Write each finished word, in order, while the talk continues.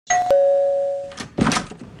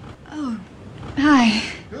Hi.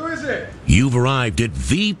 Who is it? You've arrived at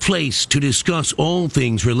the place to discuss all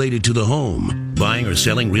things related to the home. Buying or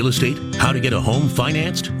selling real estate, how to get a home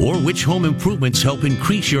financed, or which home improvements help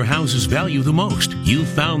increase your house's value the most. You've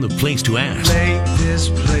found the place to ask. Make this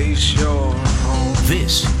place your home.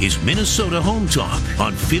 This is Minnesota Home Talk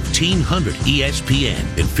on 1500 ESPN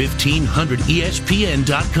and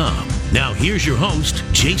 1500ESPN.com. Now here's your host,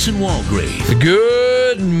 Jason Walgrave.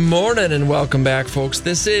 Good morning and welcome back, folks.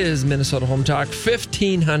 This is Minnesota Home Talk,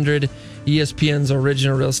 1500 ESPN's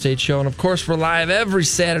original real estate show. And of course, we're live every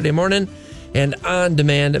Saturday morning and on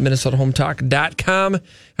demand at MinnesotaHometalk.com.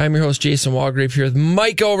 I'm your host, Jason Walgrave, here with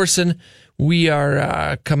Mike Overson. We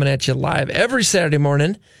are coming at you live every Saturday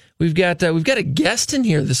morning. We've got a guest in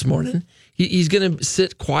here this morning. He's going to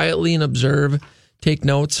sit quietly and observe, take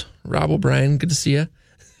notes. Rob O'Brien, good to see you.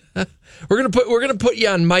 We're gonna put you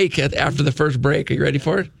on mic after the first break. Are you ready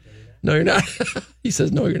for it? No, you're not. He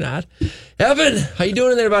says, no, you're not. Evan, how you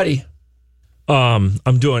doing there, buddy? I'm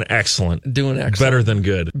doing excellent. Doing excellent. Better than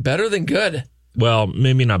good. Better than good. Well,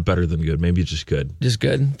 maybe not better than good. Maybe just good. Just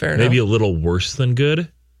good. Fair enough. Maybe a little worse than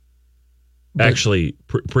good. Actually,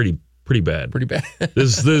 pretty bad. Pretty bad.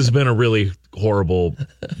 This has been a really horrible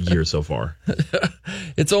year so far.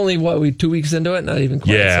 It's only, 2 weeks into it? Not even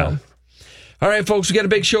quite. Yeah. So. All right, folks, we got a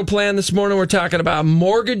big show planned this morning. We're talking about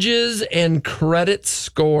mortgages and credit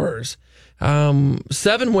scores. 7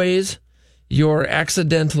 ways you're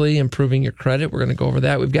accidentally improving your credit. We're going to go over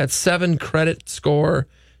that. We've got 7 credit score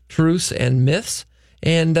truths and myths.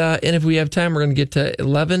 And if we have time, we're going to get to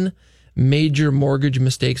 11 major mortgage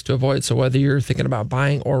mistakes to avoid. So whether you're thinking about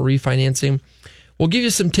buying or refinancing, we'll give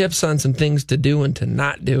you some tips on some things to do and to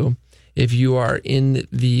not do if you are in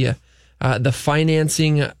the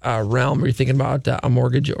financing realm, where you're thinking about a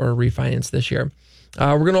mortgage or a refinance this year.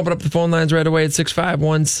 We're going to open up the phone lines right away at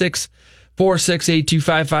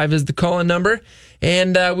 651-646-8255 is the call-in number.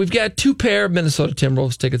 And we've got 2 pair of Minnesota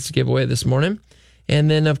Timberwolves tickets to give away this morning.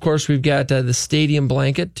 And then, of course, we've got the stadium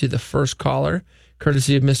blanket to the first caller,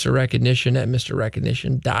 courtesy of Mr. Recognition at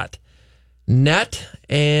MrRecognition.net.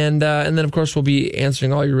 And then, of course, we'll be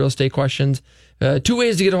answering all your real estate questions. 2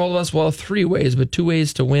 ways to get a hold of us. Well, 3 ways, but 2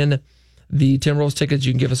 ways to win the Timberwolves tickets.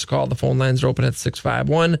 You can give us a call. The phone lines are open at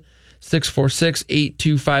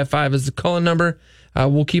 651-646-8255 is the call-in number.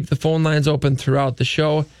 We'll keep the phone lines open throughout the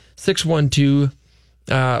show. The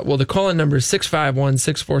call-in number is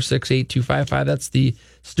 651-646-8255. That's the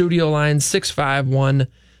studio line,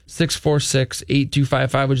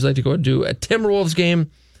 651-646-8255. Would you like to go do a Timberwolves game?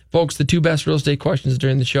 Folks, the 2 best real estate questions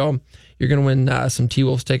during the show. You're going to win some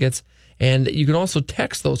T-Wolves tickets. And you can also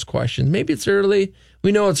text those questions. Maybe it's early.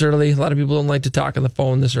 We know it's early. A lot of people don't like to talk on the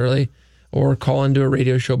phone this early or call into a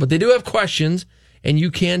radio show, but they do have questions, and you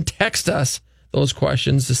can text us those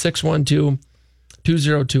questions to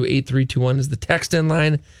 612-202-8321 is the text-in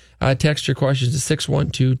line. Text your questions to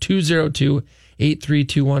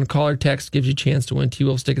 612-202-8321. Call or text gives you a chance to win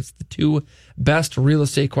T-Wolves tickets. The 2 best real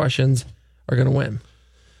estate questions are going to win.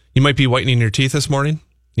 You might be whitening your teeth this morning.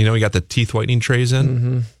 You know, we got the teeth whitening trays in.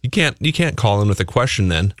 Mm-hmm. You can't call in with a question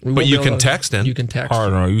then, but you can text in. You can text. I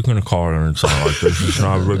don't know. You can call in and something like this. It's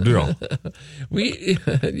not a big deal.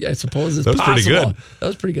 I suppose it's that was possible. Pretty good. That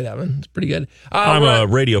was pretty good, Evan. It's pretty good. I'm a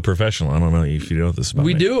radio professional. I don't know if you know this about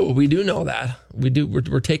me. We do know that. We do.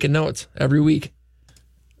 We're taking notes every week.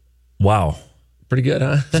 Wow. Pretty good,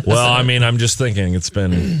 huh? Well, I mean, I'm just thinking it's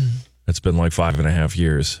been like 5.5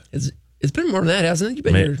 years. It's been more than that, hasn't it? You've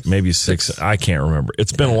been here maybe 6. I can't remember.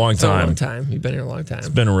 It's been a long time. It's been a long time. You've been here a long time. It's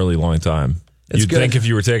been a really long time. You'd think if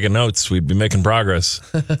you were taking notes, we'd be making progress.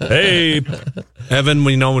 Hey, Evan,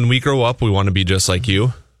 when we grow up, we want to be just like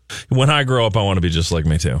you. When I grow up, I want to be just like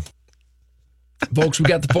me too. Folks, we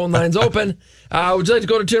got the phone lines open. Would you like to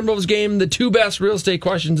go to Timberwolves game? The 2 best real estate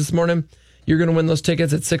questions this morning. You're going to win those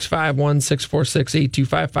tickets at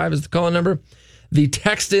 651-646-8255 is the call number. The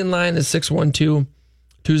text-in line is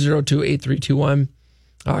 612-202-8321.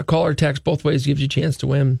 Call or text both ways gives you a chance to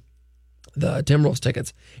win the Timberwolves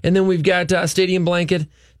tickets. And then we've got a stadium blanket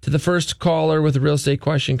to the first caller with a real estate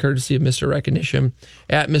question, courtesy of Mr. Recognition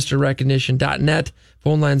at MrRecognition.net.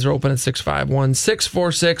 Phone lines are open at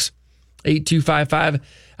 651-646-8255.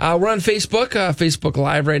 We're on Facebook, Facebook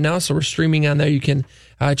Live right now, so we're streaming on there. You can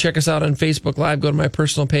check us out on Facebook Live. Go to my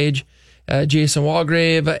personal page, Jason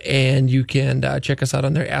Walgrave, and you can check us out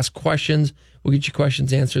on there. Ask questions. We'll get your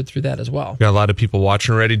questions answered through that as well. Got a lot of people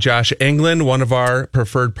watching already. Josh Englund, one of our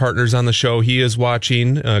preferred partners on the show, he is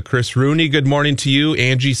watching. Chris Rooney, good morning to you.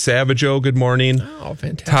 Angie Savageau, good morning. Oh,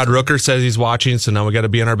 fantastic. Todd Rooker says he's watching, so now we got to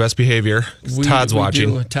be on our best behavior. Todd's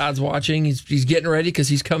watching. Todd's watching. He's getting ready because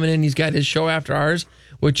he's coming in. He's got his show after ours,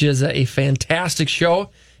 which is a fantastic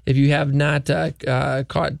show. If you have not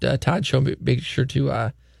caught Todd's show, make sure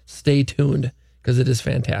to stay tuned because it is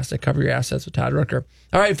fantastic. Cover your assets with Todd Rooker.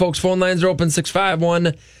 All right, folks, phone lines are open.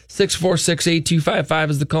 651-646-8255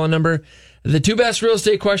 is the call number. The two best real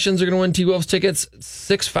estate questions are going to win T-Wolves tickets.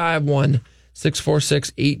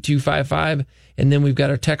 651-646-8255. And then we've got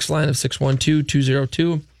our text line of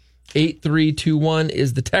 612-202-8321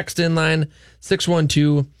 is the text-in line.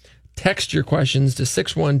 612, text your questions to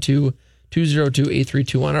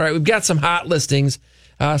 612-202-8321. All right, we've got some hot listings,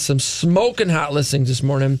 some smoking hot listings this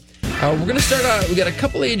morning. We're going to start out, we got a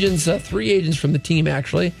couple agents, 3 agents from the team,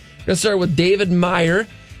 actually. We're going to start with David Meyer.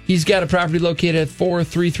 He's got a property located at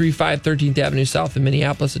 4335 13th Avenue South in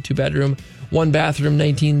Minneapolis, a 2-bedroom, 1-bathroom,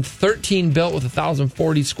 1913 built with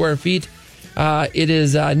 1,040 square feet. It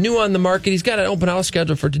is new on the market. He's got an open house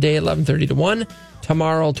scheduled for today, 11:30 to 1,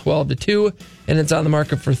 tomorrow, 12 to 2, and it's on the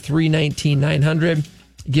market for $319,900.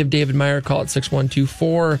 Give David Meyer a call at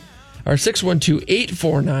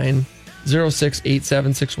 612-849-0687,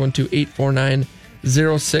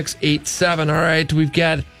 612-849-0687. All right, we've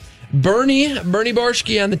got Bernie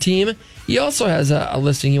Borschke on the team. He also has a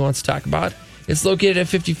listing he wants to talk about. It's located at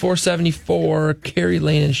 5474 Cary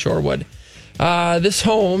Lane in Shorewood. This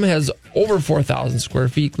home has over 4,000 square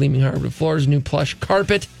feet, gleaming hardwood floors, new plush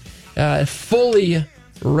carpet, fully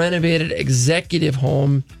renovated executive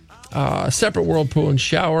home, separate whirlpool and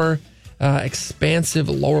shower, expansive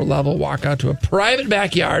lower level walkout to a private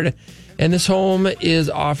backyard. And this home is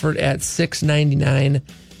offered at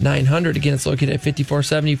 $699,900. Again, it's located at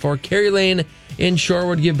 5474 Cary Lane in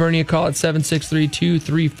Shorewood. Give Bernie a call at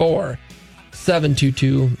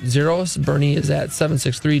 763-234-7220. Bernie is at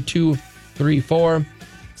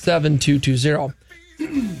 763-234-7220.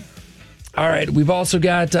 All right, we've also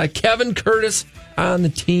got Kevin Curtis on the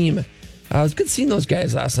team. It was good seeing those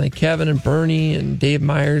guys last night, Kevin and Bernie and Dave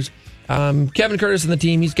Myers. Kevin Curtis on the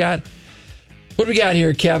team. He's got, what do we got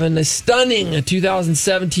here, Kevin? A stunning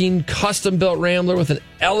 2017 custom-built Rambler with an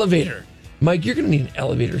elevator. Mike, you're going to need an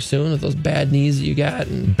elevator soon with those bad knees that you got.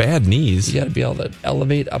 And bad knees? You got to be able to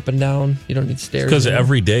elevate up and down. You don't need stairs. Because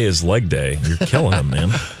every day is leg day. You're killing them,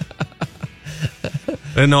 man.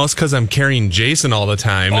 And no, it's because I'm carrying Jason all the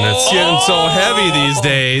time, and it's getting so heavy these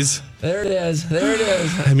days. There it is.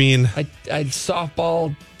 I mean, I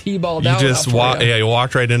softball, T-ball you down. just walked. Yeah, you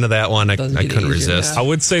walked right into that one. I couldn't resist. I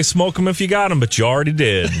would say smoke them if you got them, but you already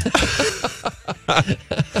did.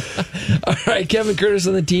 All right, Kevin Curtis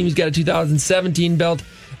on the team. He's got a 2017 built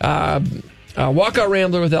walkout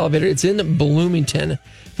Rambler with elevator. It's in Bloomington,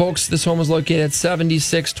 folks. This home is located at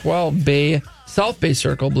 7612 South Bay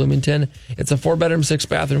Circle, Bloomington. It's a 4-bedroom,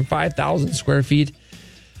 6-bathroom, 5,000 square feet.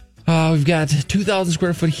 We've got 2,000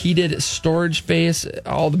 square foot heated storage space.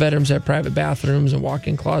 All the bedrooms have private bathrooms and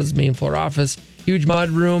walk-in closets, main floor office, huge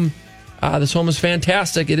mud room. This home is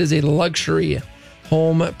fantastic. It is a luxury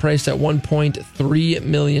home priced at $1.3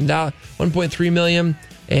 million. $1.3 million.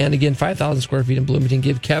 And again, 5,000 square feet in Bloomington.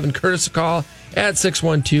 Give Kevin Curtis a call at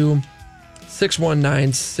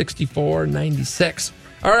 612-619-6496.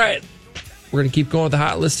 All right. We're going to keep going with the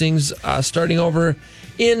hot listings, starting over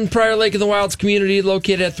in Prior Lake in the Wilds community,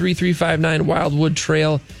 located at 3359 Wildwood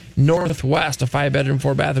Trail Northwest, a 5-bedroom,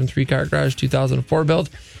 4-bathroom, 3-car garage, 2004 built.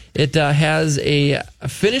 It has a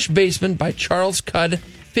finished basement by Charles Cudd,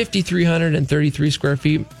 5,333 square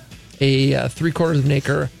feet, a 3/4 of an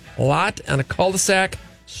acre lot on a cul-de-sac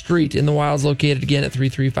street in the Wilds, located again at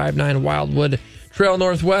 3359 Wildwood Trail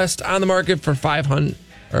Northwest, on the market for $750,000.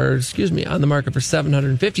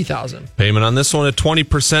 Payment on this one at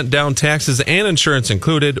 20% down, taxes and insurance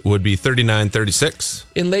included, would be $39.36.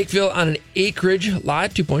 In Lakeville, on an acreage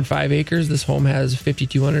lot, 2.5 acres, this home has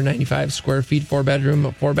 5,295 square feet,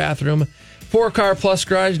 4-bedroom, 4-bathroom, 4-car plus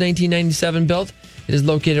garage, 1997 built. It is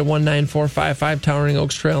located at 19455 Towering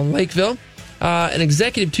Oaks Trail in Lakeville. An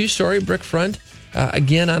executive 2-story brick front.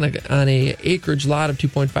 Again, on a acreage lot of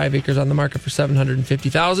 2.5 acres, on the market for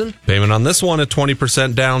 $750,000. Payment on this one at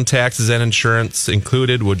 20% down, taxes and insurance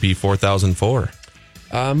included, would be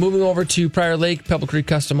 $4,004. Moving over to Prior Lake, Pebble Creek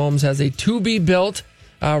Custom Homes has a to-be-built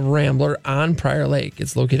Rambler on Prior Lake.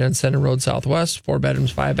 It's located on Center Road Southwest, 4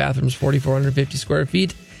 bedrooms, 5 bathrooms, 4,450 square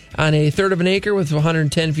feet, on a 1/3 of an acre with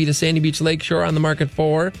 110 feet of Sandy Beach Lakeshore, on the market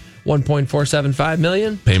for $1.475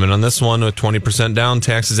 million. Payment on this one with 20% down,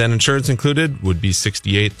 taxes and insurance included, would be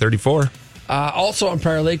 $68.34. Also on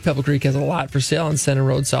Prior Lake, Pebble Creek has a lot for sale on Center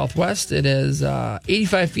Road Southwest. It is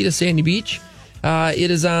 85 feet of Sandy Beach.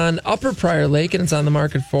 It is on Upper Prior Lake, and it's on the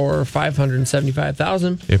market for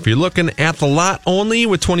 $575,000. If you're looking at the lot only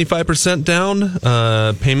with 25% down,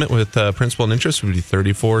 payment with principal and interest would be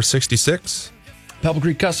 $34.66. Pebble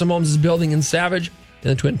Creek Custom Homes is building in Savage in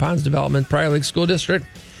the Twin Ponds Development, Prior Lake School District.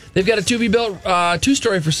 They've got a to-be-built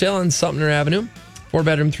 2-story for sale on Sumner Avenue.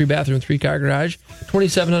 4-bedroom, 3-bathroom, 3-car garage.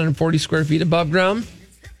 2,740 square feet above ground.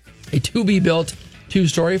 A to-be-built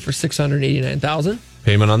 2-story for $689,000.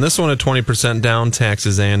 Payment on this one at 20% down,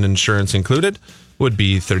 taxes and insurance included, would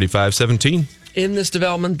be $35,17. In this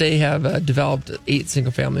development, they have developed 8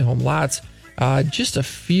 single-family home lots. Just a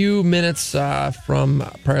few minutes from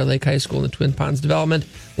Prior Lake High School in the Twin Ponds development.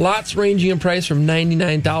 Lots ranging in price from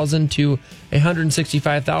 $99,000 to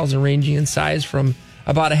 $165,000, ranging in size from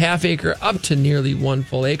about a half acre up to nearly 1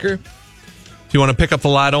 full acre. If you want to pick up the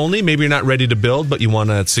lot only, maybe you're not ready to build, but you want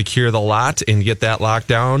to secure the lot and get that locked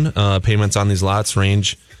down. Payments on these lots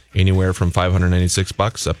range anywhere from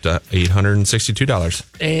 $596 up to $862.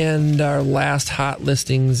 And our last hot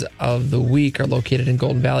listings of the week are located in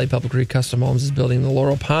Golden Valley. Pebble Creek Custom Homes is building the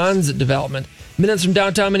Laurel Ponds development. Minutes from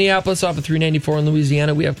downtown Minneapolis off of 394 in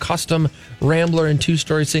Louisiana, we have custom Rambler and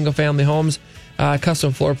 2-story single-family homes.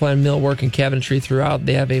 Custom floor plan, millwork, and cabinetry throughout.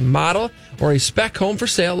 They have a model or a spec home for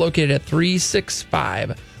sale located at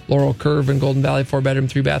 365 Laurel Curve in Golden Valley. 4-bedroom,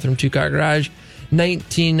 3-bathroom, 2-car garage.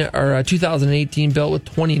 2018 built with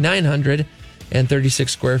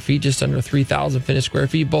 2,936 square feet, just under 3,000 finished square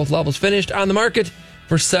feet. Both levels finished on the market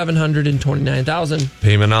for $729,000.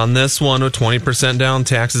 Payment on this one with 20% down,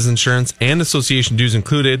 taxes, insurance, and association dues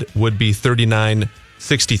included would be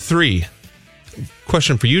 $39.63.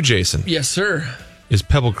 Question for you, Jason. Yes, sir. Is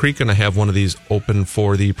Pebble Creek going to have one of these open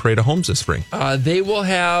for the Parade of Homes this spring? They will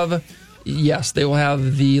have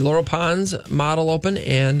the Laurel Ponds model open,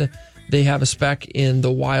 and they have a spec in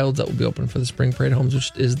the Wilds that will be open for the Spring Parade of Homes,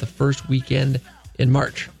 which is the first weekend in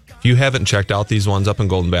March. If you haven't checked out these ones up in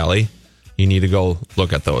Golden Valley, you need to go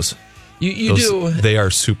look at those. You do. They are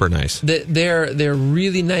super nice. They're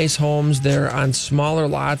really nice homes. They're on smaller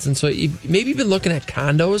lots, and so maybe you've been looking at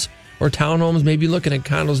condos or townhomes. Maybe looking at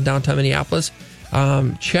condos in downtown Minneapolis.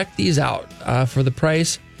 Check these out for the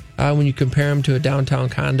price. When you compare them to a downtown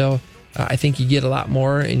condo, I think you get a lot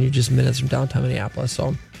more, and you're just minutes from downtown Minneapolis.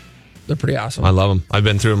 So they're pretty awesome. I love them. I've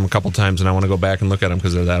been through them a couple times, and I want to go back and look at them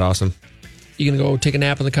because they're that awesome. You gonna go take a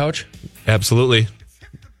nap on the couch? Absolutely.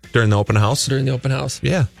 During the open house? During the open house.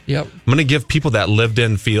 Yeah. Yep. I'm going to give people that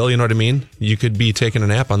lived-in feel, you know what I mean? You could be taking a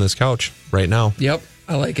nap on this couch right now. Yep.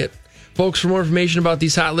 I like it. Folks, for more information about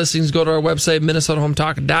these hot listings, go to our website,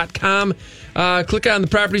 MinnesotaHometalk.com. Click on the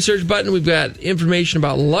property search button. We've got information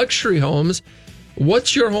about luxury homes.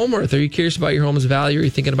 What's your home worth? Are you curious about your home's value? Are you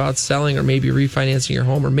thinking about selling or maybe refinancing your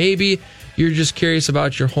home? Or maybe you're just curious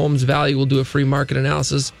about your home's value. We'll do a free market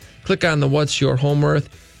analysis. Click on the What's Your Home Worth.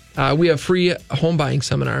 We have free home buying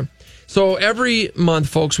seminar. So every month,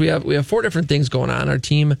 folks, we have 4 different things going on. Our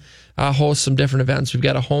team hosts some different events. We've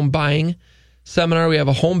got a home buying seminar. We have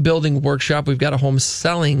a home building workshop. We've got a home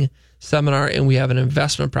selling seminar, and we have an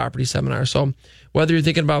investment property seminar. So whether you're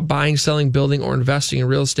thinking about buying, selling, building, or investing in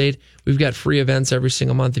real estate, we've got free events every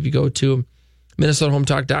single month. If you go to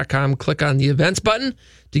MinnesotaHometalk.com, click on the events button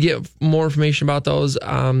to get more information about those.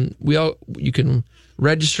 You can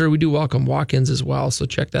register. We do welcome walk-ins as well, so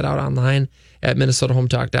check that out online at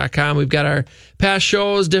MinnesotaHometalk.com. We've got our past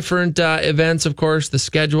shows, different events, of course, the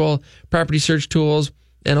schedule, property search tools,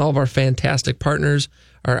 and all of our fantastic partners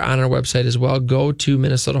are on our website as well. Go to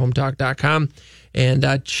MinnesotaHometalk.com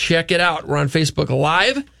and check it out. We're on Facebook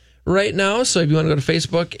Live right now, so if you want to go to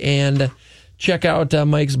Facebook and check out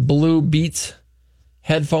Mike's Blue Beats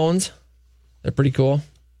headphones, they're pretty cool.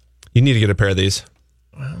 You need to get a pair of these.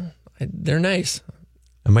 Well, they're nice.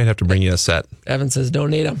 I might have to bring you a set. Evan says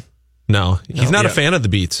donate them. No, he's not a fan of the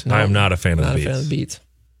Beats. No, I am not a fan of the Beats. Not a fan of the Beats.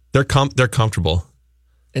 They're comfortable.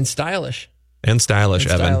 And stylish. And stylish,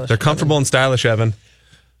 Evan. They're comfortable and stylish, Evan.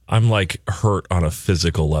 I'm like hurt on a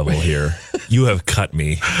physical level here. You have cut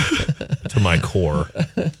me to my core.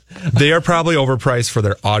 They are probably overpriced for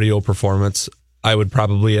their audio performance. I would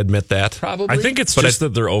probably admit that. Probably. I think it's just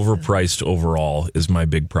that they're overpriced overall is my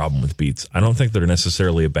big problem with Beats. I don't think they're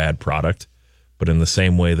necessarily a bad product, but in the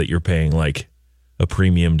same way that you're paying like a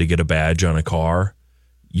premium to get a badge on a car,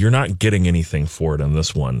 you're not getting anything for it on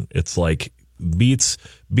this one. It's like Beats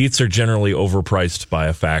are generally overpriced by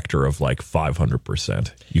a factor of like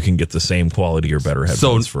 500%. You can get the same quality or better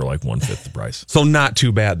headphones for like 1/5 the price. So not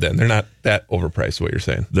too bad then. They're not that overpriced, what you're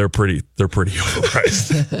saying. They're pretty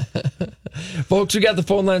overpriced. Folks, we got the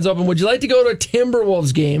phone lines open. Would you like to go to a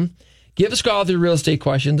Timberwolves game? Give us a call with your real estate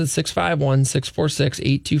questions at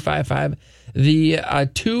 651-646-8255. The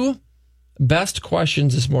 2 best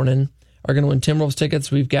questions this morning are going to win Timberwolves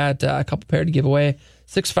tickets. We've got a couple pair to give away.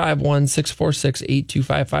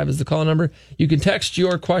 651-646-8255 is the call number. You can text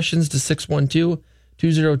your questions to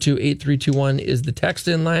 612-202-8321 is the text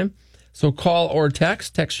in line. So call or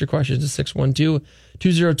text. Text your questions to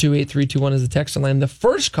 202-8321 is the text line. The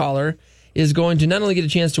first caller is going to not only get a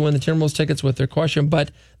chance to win the Timberwolves tickets with their question,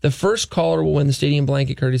 but the first caller will win the stadium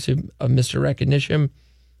blanket courtesy of Mr. Recognition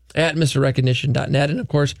at MrRecognition.net. And of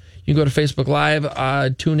course, you can go to Facebook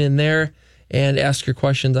Live, tune in there, and ask your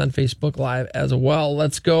questions on Facebook Live as well.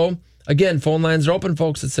 Let's go. Again, phone lines are open,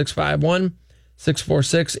 folks, at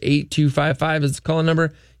 651-646-8255 is the call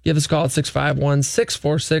number. Give us a call at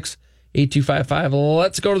 651-646-8255.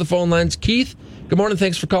 Let's go to the phone lines. Keith, good morning.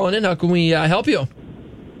 Thanks for calling in. How can we help you?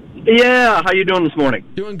 Yeah, how you doing this morning?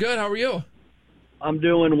 Doing good. How are you? I'm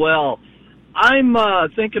doing well. I'm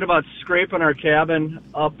thinking about scraping our cabin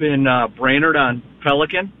up in Brainerd on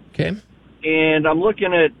Pelican. Okay. And I'm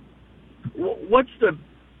looking at what's the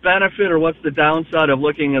benefit or what's the downside of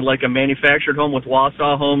looking at like a manufactured home with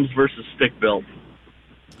Wausau homes versus stick built?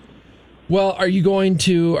 Well, are you going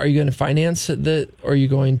to finance it, or are you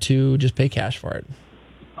going to just pay cash for it?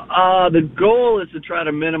 The goal is to try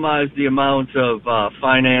to minimize the amount of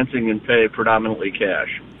financing and pay predominantly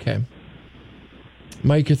cash. Okay.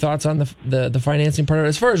 Mike, your thoughts on the financing part of it?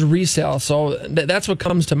 As far as resale, so that's what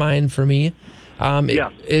comes to mind for me.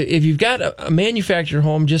 If you've got a manufactured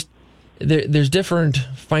home, just there's different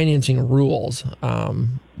financing rules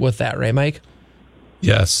with that, right, Mike?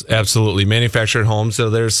 Yes, absolutely. Manufactured homes, so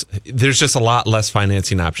there's just a lot less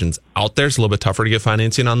financing options out there. It's a little bit tougher to get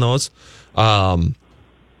financing on those.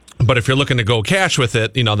 But if you're looking to go cash with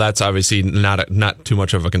it, that's obviously not too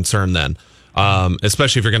much of a concern then.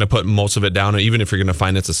 Especially if you're going to put most of it down, or even if you're going to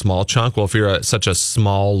finance a small chunk. Well, if you're at such a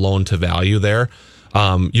small loan to value there,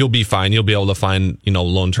 you'll be fine. You'll be able to find,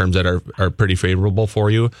 loan terms that are pretty favorable for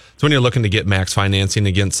you. So when you're looking to get max financing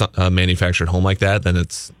against a manufactured home like that,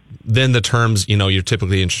 then the terms, your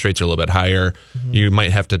typically interest rates are a little bit higher. Mm-hmm. You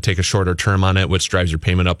might have to take a shorter term on it, which drives your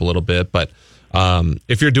payment up a little bit. But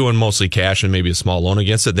if you're doing mostly cash and maybe a small loan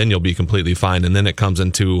against it, then you'll be completely fine. And then it comes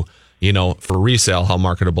into, for resale, how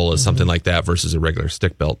marketable is something like that versus a regular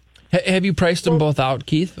stick built. Have you priced them both out,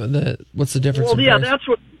 Keith? What's the difference? Well, yeah, that's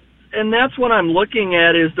what I'm looking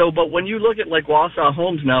at is though. But when you look at like Wausau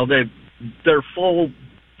homes now, they're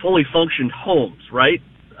fully functioned homes, right?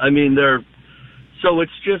 I mean, so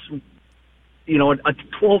it's just a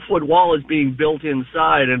 12-foot wall is being built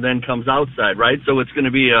inside and then comes outside, right? So it's going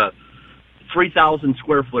to be a 3,000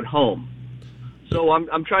 square foot home. So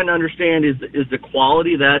I'm trying to understand, is the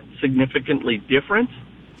quality that significantly different?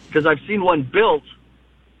 Because I've seen one built.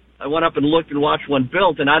 I went up and looked and watched one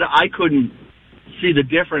built, and I couldn't see the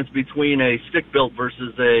difference between a stick built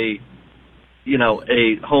versus a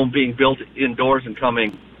home being built indoors and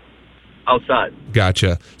coming outside.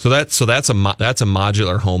 Gotcha. So that's a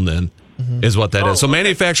modular home then. Mm-hmm. Is what that is. So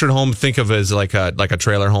manufactured home, think of as like a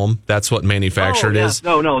trailer home. That's what manufactured is.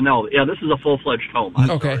 No. Yeah, this is a full-fledged home.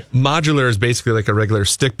 Okay. Modular is basically like a regular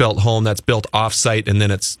stick-built home that's built off-site and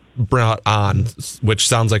then it's brought on, which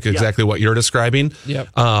sounds like exactly what you're describing. Yep.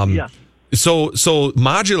 So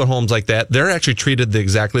modular homes like that, they're actually treated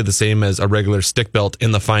exactly the same as a regular stick-built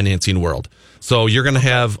in the financing world. So you're going to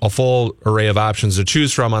have a full array of options to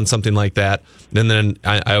choose from on something like that. And then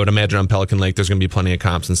I would imagine on Pelican Lake, there's going to be plenty of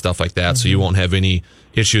comps and stuff like that. Mm-hmm. So you won't have any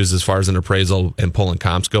issues as far as an appraisal and pulling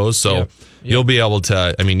comps goes. So you'll be able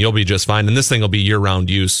to, you'll be just fine. And this thing will be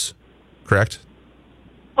year-round use, correct?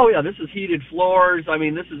 Oh, yeah. This is heated floors.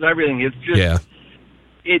 This is everything. It's just,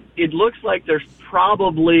 it looks like there's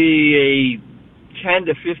probably a 10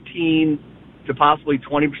 to 15 to possibly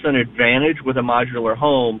 20% advantage with a modular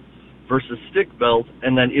home versus stick built,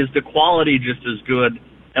 and then is the quality just as good?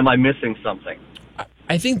 Am I missing something?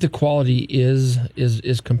 I think the quality is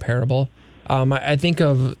comparable. I think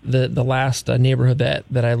of the last neighborhood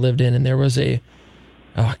that I lived in, and there was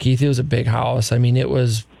Keith, it was a big house. It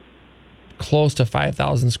was close to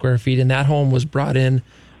 5,000 square feet, and that home was brought in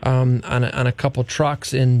on a couple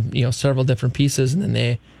trucks in several different pieces, and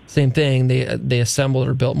then they assembled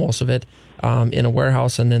or built most of it in a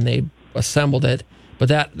warehouse, and then they assembled it. But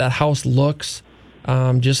that house looks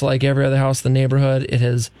just like every other house in the neighborhood. It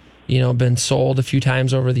has been sold a few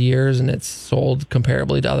times over the years, and it's sold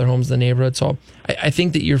comparably to other homes in the neighborhood. So I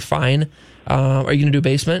think that you're fine. Are you going to do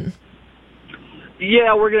basement?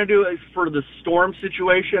 Yeah, we're going to do it for the storm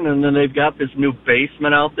situation, and then they've got this new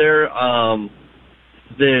basement out there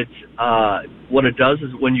that what it does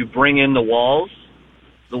is when you bring in the walls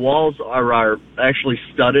are actually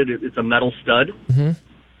studded. It's a metal stud. Mm-hmm.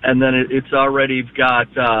 And then it's already got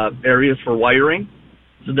areas for wiring.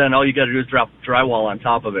 So then all you got to do is drop drywall on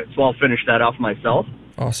top of it. So I'll finish that off myself.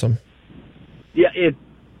 Awesome. Yeah,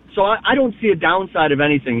 so I don't see a downside of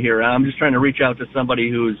anything here. I'm just trying to reach out to somebody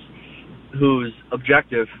who's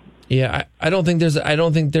objective. Yeah, I don't think there's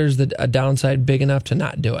a downside big enough to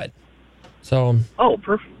not do it. So. Oh,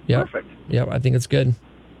 perfect. Yep. Perfect. Yep, I think it's good.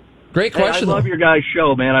 Great Hey, question. I love though. your guys'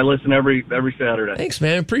 show, man. I listen every Saturday. Thanks,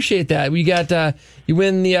 man. Appreciate that. We got you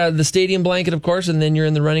win the stadium blanket, of course, and then you're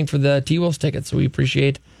in the running for the T-Wolves tickets. So we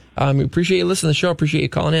appreciate you listening to the show. Appreciate you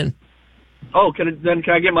calling in. Oh, can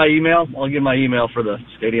I get my email? I'll give my email for the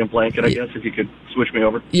stadium blanket, I guess, if you could switch me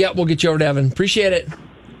over. Yeah, we'll get you over to Evan. Appreciate it.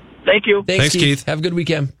 Thank you. Thanks, Keith. Have a good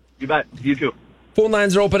weekend. You bet. You too. Phone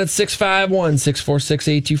lines are open at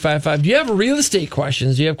 651-646-8255. Do you have real estate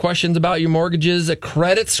questions? Do you have questions about your mortgages,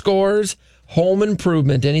 credit scores, home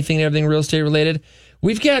improvement, anything and everything real estate related?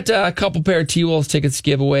 We've got a couple pair of T-Wolves tickets to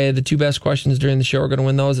give away. The two best questions during the show are going to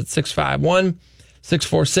win those at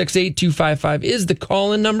 651-646-8255 is the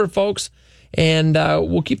call-in number, folks. And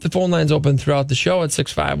we'll keep the phone lines open throughout the show at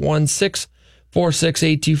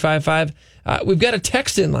 651-646-8255. We've got a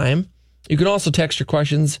text-in line. You can also text your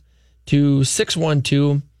questions to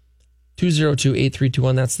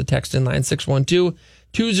 612-202-8321. That's the text-in line,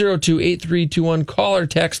 612-202-8321. Call or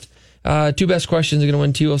text. Two best questions are going to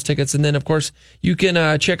win T-Wolves tickets. And then, of course, you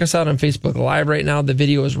can check us out on Facebook Live right now. The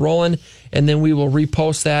video is rolling, and then we will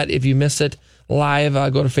repost that if you miss it live.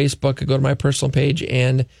 Go to Facebook, go to my personal page,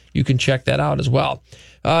 and you can check that out as well.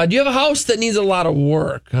 Do you have a house that needs a lot of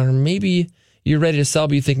work? Or maybe you're ready to sell,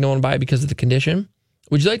 but you think no one will buy it because of the condition?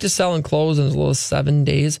 Would you like to sell and close in as little as 7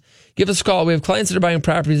 days? Give us a call. We have clients that are buying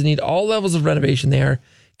properties that need all levels of renovation. They are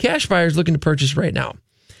cash buyers looking to purchase right now.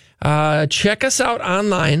 Check us out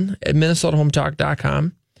online at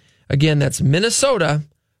MinnesotaHometalk.com. Again, that's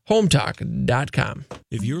MinnesotaHometalk.com.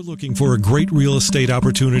 If you're looking for a great real estate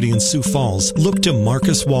opportunity in Sioux Falls, look to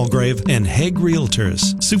Marcus Walgrave and Hague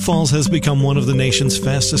Realtors. Sioux Falls has become one of the nation's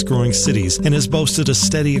fastest growing cities and has boasted a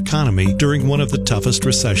steady economy during one of the toughest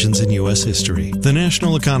recessions in U.S. history. The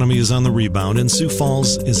national economy is on the rebound and Sioux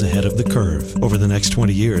Falls is ahead of the curve. Over the next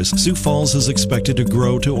 20 years, Sioux Falls is expected to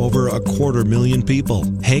grow to over 250,000 people.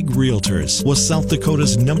 Hague Realtors was South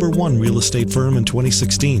Dakota's #1 real estate firm in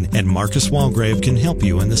 2016, and Marcus Walgrave can help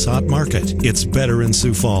you in this hot market. It's better in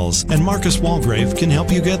Sioux Falls, and Marcus Walgrave can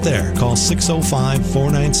help you get there. Call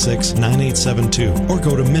 605-496-9872 or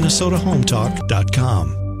go to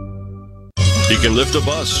MinnesotaHometalk.com. He can lift a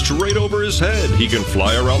bus straight over his head. He can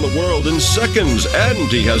fly around the world in seconds, and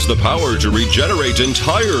he has the power to regenerate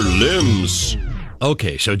entire limbs.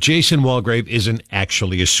 Okay, so Jason Walgrave isn't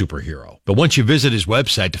actually a superhero. But once you visit his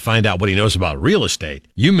website to find out what he knows about real estate,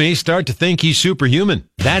 you may start to think he's superhuman.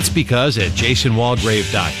 That's because at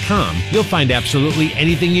jasonwalgrave.com, you'll find absolutely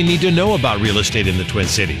anything you need to know about real estate in the Twin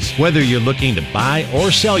Cities. Whether you're looking to buy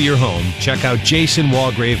or sell your home, check out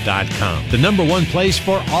jasonwalgrave.com, the #1 place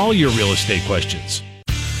for all your real estate questions.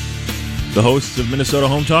 The hosts of Minnesota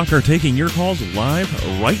Home Talk are taking your calls live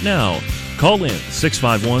right now. Call in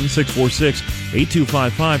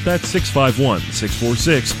 651-646-8255. That's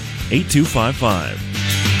 651-646-8255.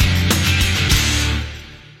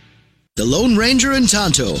 The Lone Ranger and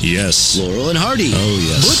Tonto. Yes. Laurel and Hardy. Oh,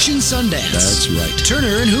 yes. Butch and Sundance. That's right.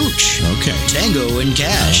 Turner and Hooch. Okay. Tango and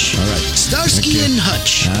Cash. All right. Starsky Okay. and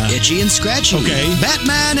Hutch. Itchy and Scratchy. Okay.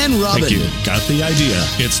 Batman and Robin. Thank you. Got the idea.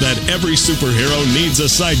 It's that every superhero needs a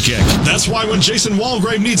sidekick. That's why when Jason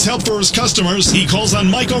Walgrave needs help for his customers, he calls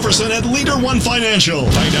on Mike Overson at Leader One Financial.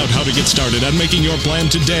 Find out how to get started on making your plan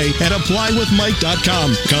today at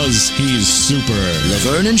applywithmike.com, because he's super.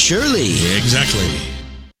 Laverne and Shirley. Exactly.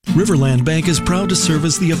 Riverland Bank is proud to serve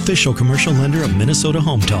as the official commercial lender of Minnesota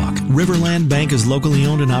Home Talk. Riverland Bank is locally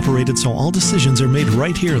owned and operated, so all decisions are made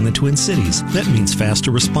right here in the Twin Cities. That means faster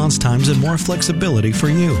response times and more flexibility for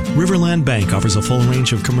you. Riverland Bank offers a full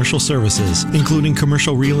range of commercial services, including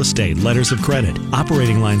commercial real estate, letters of credit,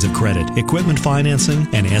 operating lines of credit, equipment financing,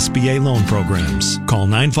 and SBA loan programs. Call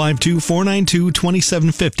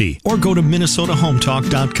 952-492-2750 or go to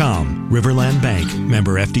MinnesotaHometalk.com. Riverland Bank,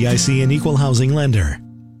 member FDIC and equal housing lender.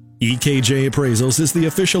 EKJ Appraisals is the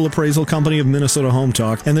official appraisal company of Minnesota Home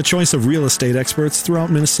Talk and the choice of real estate experts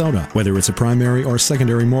throughout Minnesota. Whether it's a primary or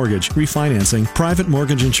secondary mortgage, refinancing, private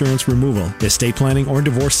mortgage insurance removal, estate planning, or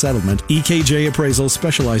divorce settlement, EKJ Appraisals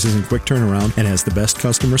specializes in quick turnaround and has the best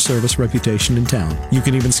customer service reputation in town. You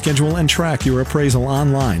can even schedule and track your appraisal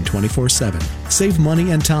online 24/7. Save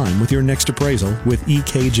money and time with your next appraisal with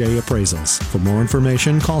EKJ Appraisals. For more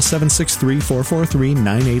information, call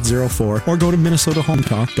 763-443-9804 or go to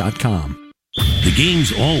MinnesotaHometalk.com. The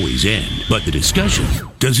games always end, but the discussion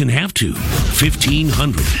doesn't have to.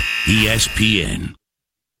 1500 ESPN.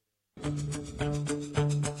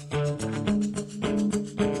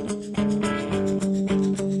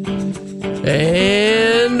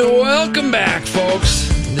 And welcome back, folks.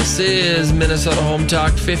 This is Minnesota Home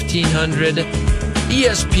Talk 1500,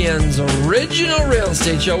 ESPN's original real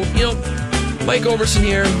estate show. You know, Mike Overson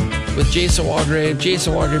here. with Jason Walgrave.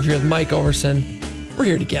 Jason Walgrave here with Mike Overson. We're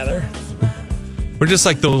here together. We're just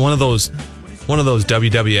like one of those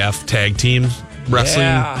WWF tag teams, wrestling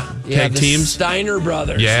tag the teams. Steiner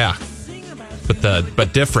Brothers. Yeah,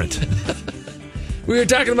 but different. We were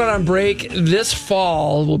talking about on break. This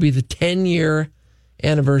fall will be the 10-year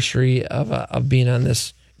anniversary of being on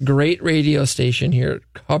this great radio station here at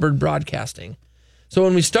Hubbard Broadcasting. So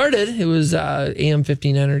when we started, it was AM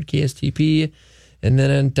 1500 KSTP, and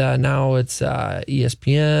then now it's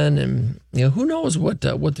ESPN, and who knows what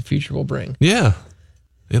the future will bring. Yeah,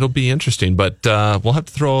 it'll be interesting, but we'll have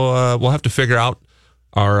to figure out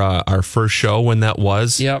our first show when that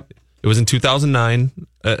was. Yep, it was in 2009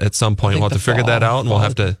 at some point. We'll have to figure that out, and we'll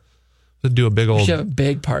have to do a big old. We should have a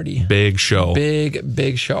big party, big show,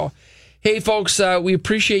 big show. Hey, folks, we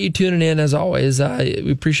appreciate you tuning in, as always.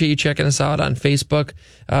 We appreciate you checking us out on Facebook,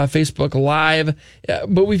 Facebook Live.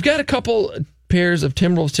 But we've got a couple pairs of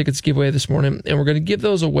Timberwolves tickets to give away this morning, and we're going to give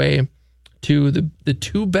those away to the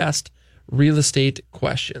two best real estate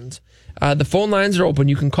questions. The phone lines are open.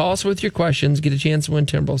 You can call us with your questions, get a chance to win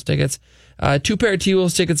Timberwolves tickets. 2 pair of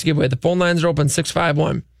T-Wolves tickets to give away. The phone lines are open,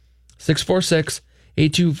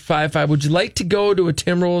 651-646-8255. Would you like to go to a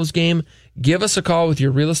Timberwolves game? Give us a call with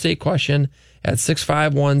your real estate question at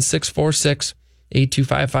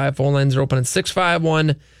 651-646-8255. Phone lines are open at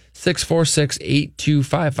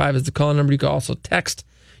 651-646-8255 is the call number. You can also text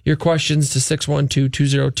your questions to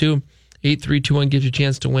 612-202-8321. Gives you a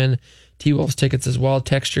chance to win T-Wolves tickets as well.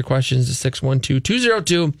 Text your questions to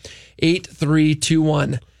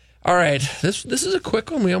 612-202-8321. All right, this is a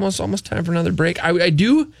quick one. We almost time for another break. I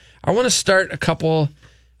want to start a couple.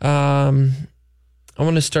 I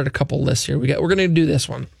want to start a couple lists here. We're going to do this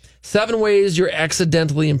one. 7 ways you're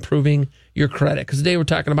accidentally improving your credit. Because today we're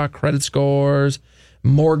talking about credit scores,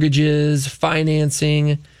 mortgages,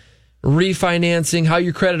 financing, refinancing, how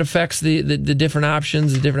your credit affects the different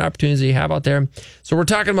options, the different opportunities that you have out there. So we're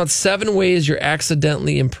talking about 7 ways you're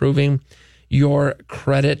accidentally improving your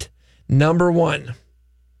credit. Number 1,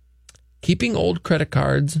 keeping old credit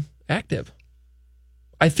cards active.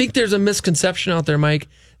 I think there's a misconception out there, Mike,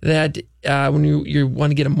 that when you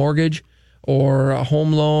want to get a mortgage or a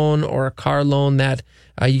home loan or a car loan, that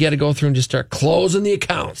you got to go through and just start closing the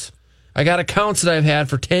accounts. I got accounts that I've had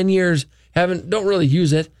for 10 years, don't really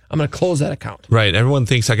use it. I'm going to close that account. Right. Everyone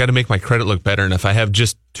thinks I got to make my credit look better, and if I have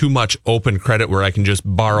just too much open credit where I can just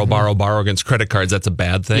borrow against credit cards, that's a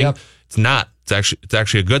bad thing. Yep. It's not. It's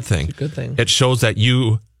actually a good thing. It's a good thing. It shows that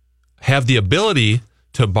you have the ability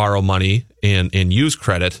to borrow money and use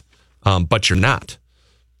credit, but you're not.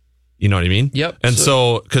 You know what I mean? Yep. And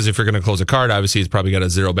so, because if you're going to close a card, obviously it's probably got a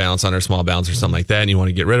zero balance on or small balance or something like that, and you want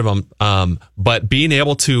to get rid of them. But being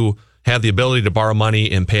able to have the ability to borrow money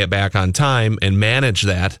and pay it back on time and manage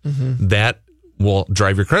that, that will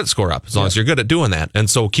drive your credit score up as long as you're good at doing that. And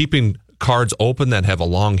so keeping cards open that have a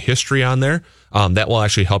long history on there, that will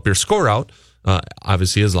actually help your score out.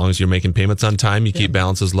 Obviously, as long as you're making payments on time, you keep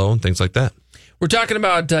balances low and things like that. We're talking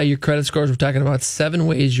about your credit scores. We're talking about 7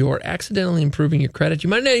 ways you're accidentally improving your credit. You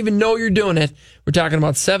might not even know you're doing it. We're talking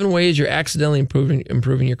about 7 ways you're accidentally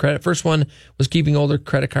improving your credit. First one was keeping older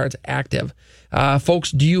credit cards active. Folks,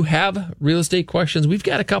 do you have real estate questions? We've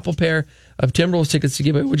got a couple pair of Timberwolves tickets to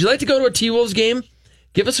give away. Would you like to go to a T-Wolves game?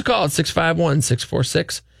 Give us a call at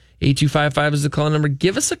 651-646-8255 is the call number.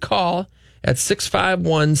 Give us a call at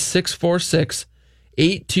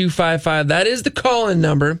 651-646-8255. That is the call-in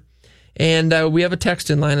number. And we have a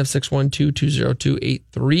text-in line of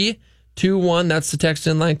 612-202-8321. That's the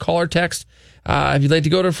text-in line. Call or text. If you'd like to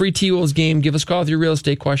go to a free T-Wolves game, give us a call with your real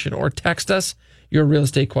estate question or text us your real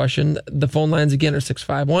estate question. The phone lines, again, are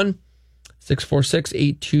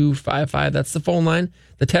 651-646-8255. That's the phone line.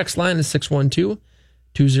 The text line is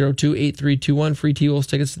 612-202-8321. Free T-Wolves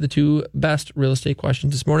tickets to the 2 best real estate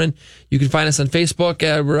questions this morning. You can find us on Facebook.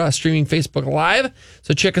 We're streaming Facebook Live,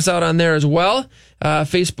 so check us out on there as well.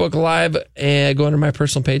 Facebook Live, go under my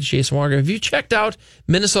personal page, Jason Walgrave. If you checked out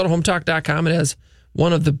MinnesotaHometalk.com, it has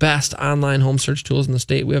one of the best online home search tools in the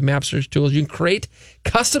state. We have map search tools. You can create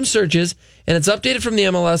custom searches, and it's updated from the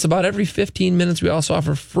MLS about every 15 minutes. We also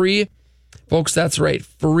offer free, folks, that's right,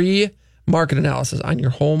 free market analysis on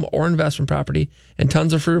your home or investment property, and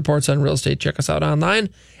tons of free reports on real estate. Check us out online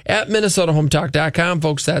at MinnesotaHometalk.com.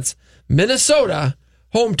 Folks, that's MinnesotaHometalk.com.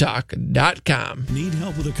 MinnesotaHometalk.com. Need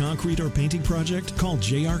help with a concrete or painting project? Call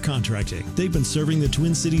JR Contracting. They've been serving the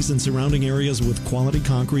Twin Cities and surrounding areas with quality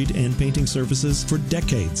concrete and painting services for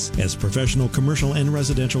decades. As professional commercial and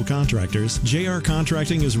residential contractors, JR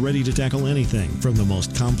Contracting is ready to tackle anything from the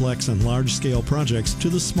most complex and large-scale projects to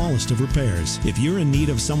the smallest of repairs. If you're in need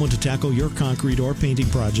of someone to tackle your concrete or painting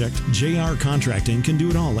project, JR Contracting can do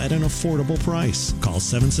it all at an affordable price. Call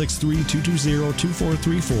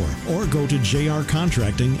 763-220-2434 or go to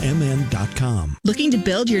jrcontractingmn.com. Looking to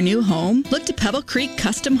build your new home? Look to Pebble Creek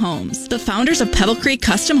Custom Homes. The founders of Pebble Creek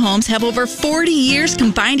Custom Homes have over 40 years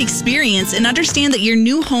combined experience and understand that your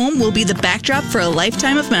new home will be the backdrop for a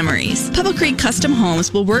lifetime of memories. Pebble Creek Custom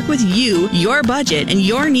Homes will work with you, your budget, and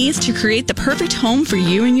your needs to create the perfect home for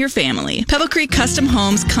you and your family. Pebble Creek Custom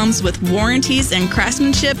Homes comes with warranties and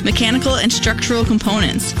craftsmanship, mechanical, and structural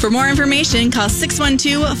components. For more information, call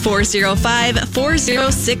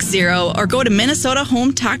 612-405-4060 or go to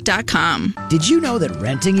MinnesotaHometalk.com. Did you know that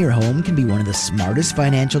renting your home can be one of the smartest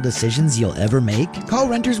financial decisions you'll ever make? Call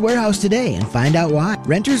Renters Warehouse today and find out why.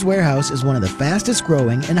 Renters Warehouse is one of the fastest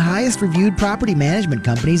growing and highest reviewed property management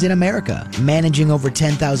companies in America. Managing over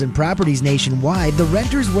 10,000 properties nationwide, the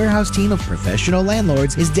Renters Warehouse team of professional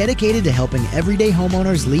landlords is dedicated to helping everyday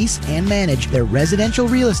homeowners lease and manage their residential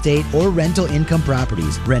real estate or rental income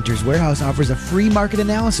properties. Renters Warehouse offers a free market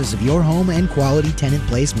analysis of your home and quality tenant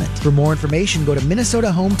placement. For more information, go to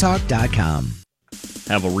MinnesotaHometalk.com.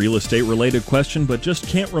 Have a real estate related question but just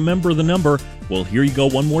can't remember the number? Well, here you go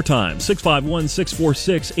one more time.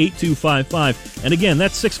 651-646-8255. And again,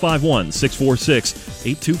 that's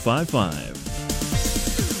 651-646-8255.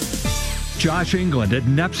 Josh England at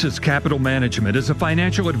Nepsis Capital Management is a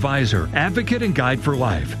financial advisor, advocate, and guide for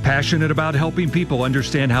life. Passionate about helping people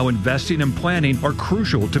understand how investing and planning are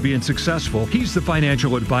crucial to being successful. He's the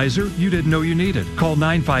financial advisor you didn't know you needed. Call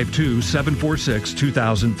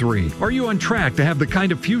 952-746-2003. Are you on track to have the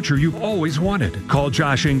kind of future you've always wanted? Call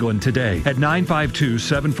Josh England today at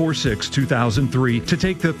 952-746-2003 to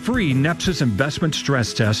take the free Nepsis investment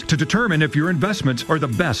stress test to determine if your investments are the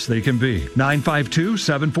best they can be.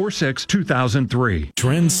 952-746-2003.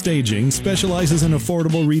 Trend Staging specializes in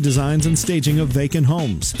affordable redesigns and staging of vacant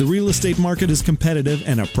homes. The real estate market is competitive,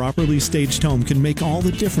 and a properly staged home can make all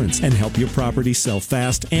the difference and help your property sell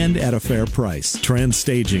fast and at a fair price. Trend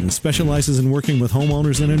Staging specializes in working with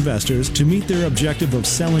homeowners and investors to meet their objective of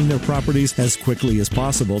selling their properties as quickly as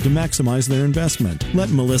possible to maximize their investment.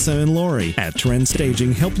 Let Melissa and Lori at Trend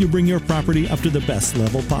Staging help you bring your property up to the best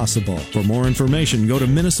level possible. For more information, go to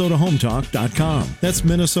MinnesotaHometalk.com. That's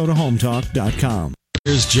MinnesotaHometalk.com.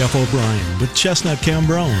 Here's Jeff O'Brien with Chestnut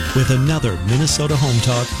Cambrone with another Minnesota Home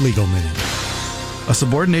Talk Legal Minute. A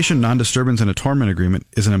subordination, non-disturbance, and attornment agreement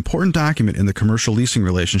is an important document in the commercial leasing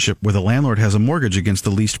relationship where the landlord has a mortgage against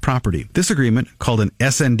the leased property. This agreement, called an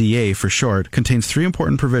SNDA for short, contains three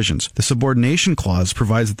important provisions. The subordination clause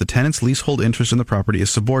provides that the tenant's leasehold interest in the property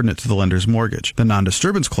is subordinate to the lender's mortgage. The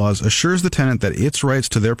non-disturbance clause assures the tenant that its rights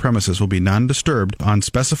to their premises will be non-disturbed on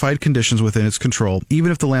specified conditions within its control,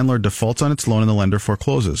 even if the landlord defaults on its loan and the lender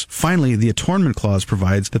forecloses. Finally, the attornment clause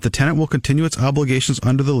provides that the tenant will continue its obligations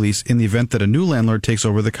under the lease in the event that a new landlord takes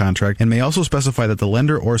over the contract, and may also specify that the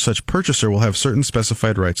lender or such purchaser will have certain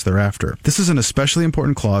specified rights thereafter. This is an especially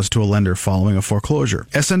important clause to a lender following a foreclosure.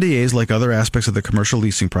 SNDAs, like other aspects of the commercial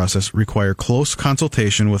leasing process, require close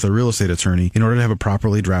consultation with a real estate attorney in order to have a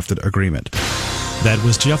properly drafted agreement. That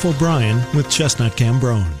was Jeff O'Brien with Chestnut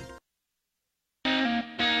Cambrone.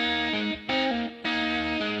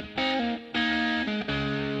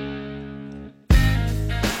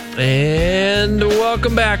 And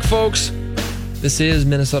welcome back, folks. This is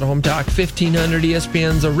Minnesota Home Talk, 1500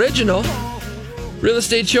 ESPN's original real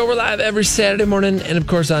estate show. We're live every Saturday morning and, of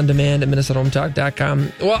course, on demand at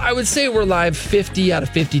MinnesotaHometalk.com. Well, I would say we're live 50 out of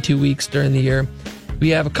 52 weeks during the year. We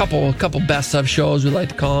have a couple best of shows, we like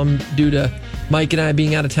to call them, due to Mike and I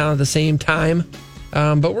being out of town at the same time.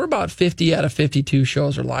 But we're about 50 out of 52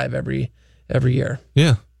 shows are live every year.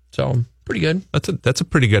 Yeah. So pretty good. That's a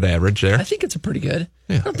pretty good average there. I think it's a pretty good.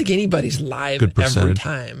 Yeah. I don't think anybody's live every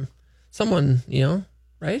time. Someone,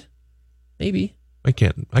 right? Maybe. I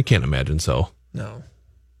can't imagine so. No.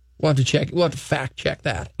 We'll have to check. We'll have to fact check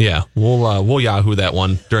that. Yeah, we'll Yahoo that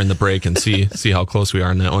one during the break and see how close we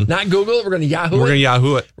are in that one. Not Google it. We're going to Yahoo it. We're going to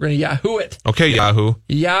Yahoo it. We're going to Yahoo it. Okay, Yahoo.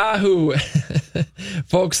 Yahoo.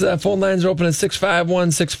 Folks, phone lines are open at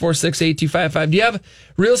 651-646-8255. Do you have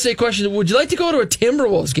real estate questions? Would you like to go to a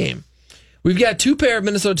Timberwolves game? We've got 2 pair of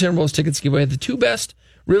Minnesota Timberwolves tickets to give away. The 2 best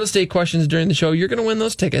real estate questions during the show. You're going to win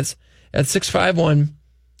those tickets at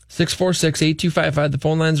 646-8255. The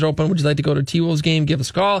phone lines are open. Would you like to go to T-Wolves game? Give us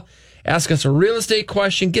a call. Ask us a real estate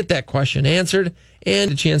question. Get that question answered.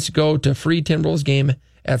 And a chance to go to free Timberwolves game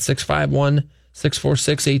at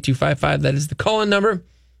 651-646-8255. That is the call-in number.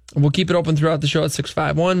 And we'll keep it open throughout the show at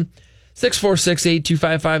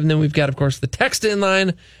 651-646-8255. And then we've got, of course, the text-in line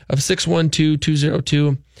of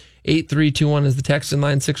 612-202-8321 is the text-in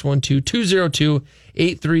line.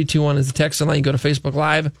 612-202-8321 is the text-in line. You go to Facebook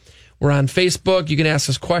Live. We're on Facebook. You can ask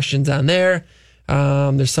us questions on there.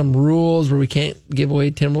 There's some rules where we can't give away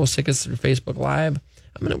Timberwolves tickets through Facebook Live.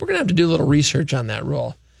 We're going to have to do a little research on that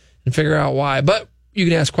rule and figure out why. But you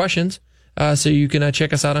can ask questions. So you can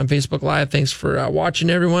check us out on Facebook Live. Thanks for watching,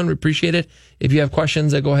 everyone. We appreciate it. If you have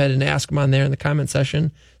questions, go ahead and ask them on there in the comment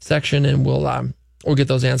section, and we'll get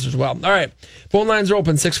those answers as well. All right. Phone lines are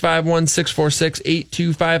open.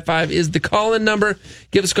 651-646-8255 is the call-in number.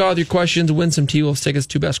 Give us a call with your questions. Win some T-Wolves tickets.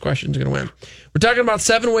 2 best questions are going to win. We're talking about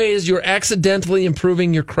 7 ways you're accidentally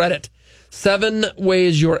improving your credit. 7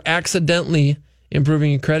 ways you're accidentally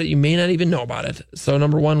improving your credit. You may not even know about it. So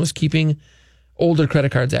number 1 was keeping older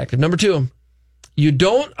credit cards active. Number 2, you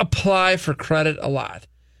don't apply for credit a lot.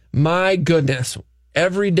 My goodness.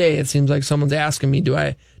 Every day it seems like someone's asking me, do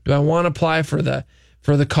I want to apply for the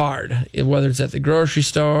card? Whether it's at the grocery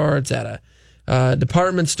store, it's at a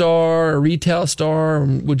department store, a retail store.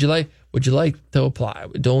 Would you like to apply?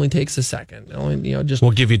 It only takes a second.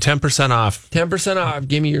 We'll give you 10% off. 10% off.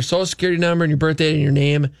 Give me your social security number and your birth date and your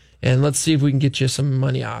name, and let's see if we can get you some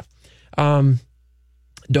money off.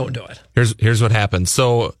 Don't do it. Here's what happens.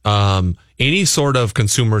 So any sort of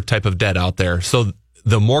consumer type of debt out there. So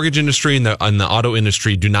the mortgage industry and the auto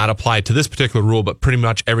industry do not apply to this particular rule, but pretty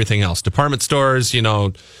much everything else. Department stores,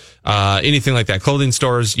 anything like that, clothing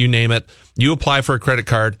stores, you name it. You apply for a credit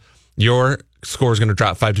card, your score is going to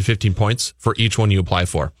drop 5 to 15 points for each one you apply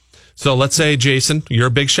for. So let's say, Jason, you're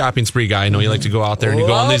a big shopping spree guy. I know you like to go out there and you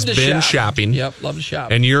go on these binge shopping. Yep, love to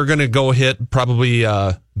shop. And you're going to go hit probably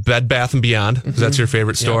Bed Bath & Beyond, because that's your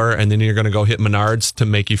favorite store. Yep. And then you're going to go hit Menards to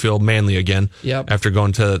make you feel manly again after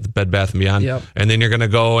going to the Bed Bath & Beyond. Yep. And then you're going to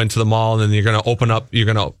go into the mall, and then you're going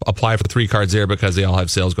to apply for 3 cards there because they all have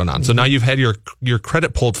sales going on. So now you've had your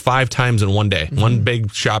credit pulled 5 times in one day. One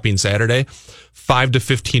big shopping Saturday, 5 to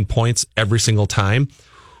 15 points every single time.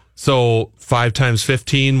 So 5 times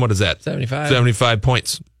 15, what is that? 75. 75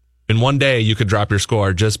 points. In one day, you could drop your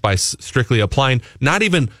score just by strictly applying, not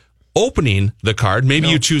even opening the card. Maybe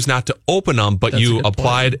you choose not to open them, but you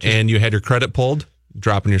applied and you had your credit pulled,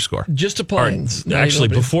 dropping your score. Just applying. Right. Actually,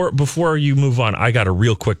 before you move on, I got a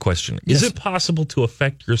real quick question. Yes. Is it possible to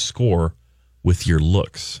affect your score with your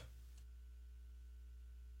looks?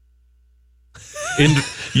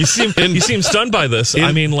 You seem stunned by this.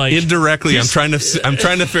 Indirectly. I'm trying to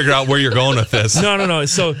figure out where you're going with this. No.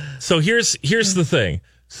 So here's the thing.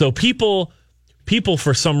 So people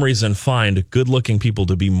for some reason find good-looking people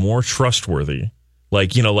to be more trustworthy.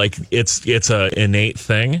 Like it's a innate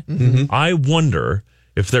thing. Mm-hmm. I wonder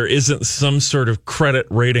if there isn't some sort of credit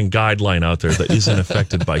rating guideline out there that isn't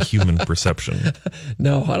affected by human perception.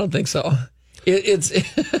 No, I don't think so. Is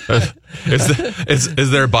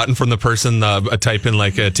there a button from the person type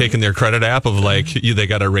in taking their credit app of they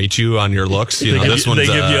got to rate you on your looks? They give you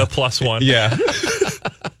a +1. Yeah.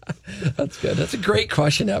 That's good. That's a great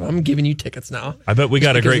question, Evan. I'm giving you tickets now. I bet we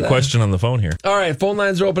got a great question on the phone here. All right. Phone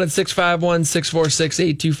lines are open at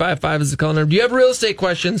 651-646-8255 is the call number. Do you have real estate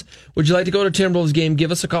questions? Would you like to go to Timberwolves game?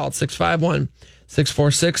 Give us a call at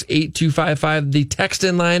 651-646-8255. The text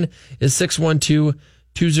in line is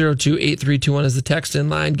 612-202-8321 is the text in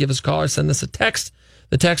line. Give us a call or send us a text.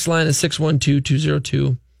 The text line is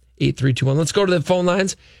 612-202-8321. Let's go to the phone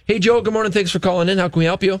lines. Hey, Joe, good morning. Thanks for calling in. How can we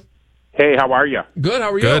help you? Hey, how are you? Good.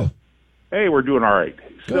 How are Good. you? Hey, we're doing all right.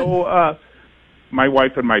 Good. So, my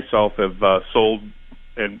wife and myself have sold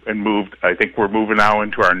and moved. I think we're moving now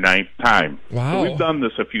into our 9th time. Wow. So we've done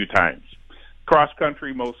this a few times. Cross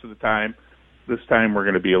country most of the time. This time we're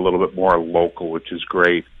going to be a little bit more local, which is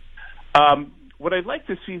great. What I'd like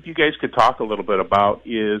to see if you guys could talk a little bit about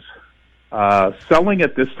is selling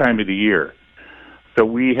at this time of the year. So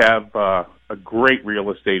we have a great real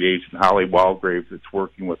estate agent, Holly Walgrave, that's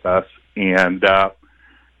working with us, and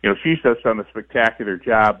she's just done a spectacular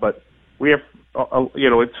job. But we have,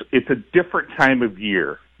 it's a different time of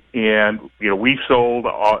year, and we've sold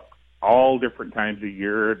all different times of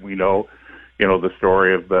year, and we know, the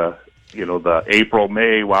story of the April,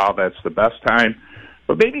 May. Wow, that's the best time.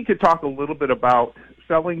 But maybe you could talk a little bit about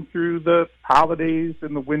selling through the holidays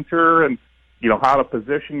in the winter, and how to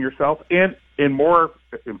position yourself, and more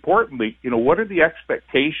importantly, what are the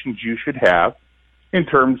expectations you should have in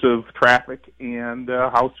terms of traffic and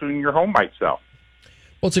how soon your home might sell.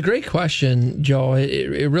 Well, it's a great question, Joe.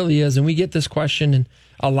 It really is, and we get this question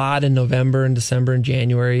a lot in November and December and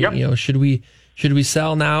January. Yep. You know, should we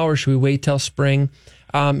sell now or should we wait till spring?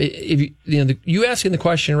 If you asking the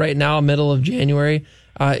question right now, middle of January.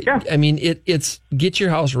 I mean, it's get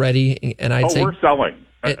your house ready, and I'd say we're selling.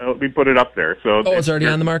 Let me put it up there. So it's already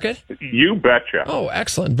on the market? You betcha. Oh,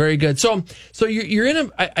 excellent. Very good. So you're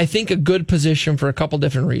in I think a good position for a couple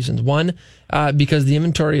different reasons. One, because the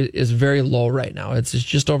inventory is very low right now. It's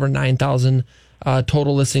just over 9,000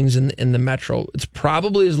 total listings in the metro. It's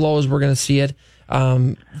probably as low as we're going to see it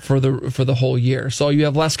for the whole year. So you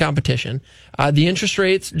have less competition. The interest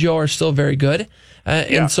rates, Joe, are still very good.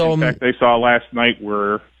 And so in fact, they saw last night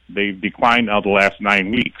where they declined now the last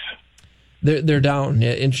 9 weeks. They're down.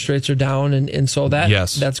 Yeah, interest rates are down, and so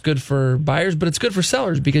that's good for buyers, but it's good for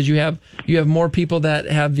sellers because you have more people that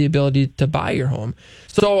have the ability to buy your home.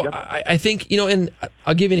 So I think, and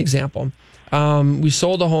I'll give you an example. We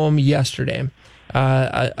sold a home yesterday,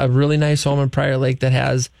 a really nice home in Prior Lake that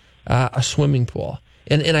has a swimming pool,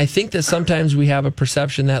 and I think that sometimes we have a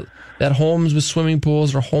perception that homes with swimming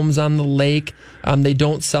pools or homes on the lake, they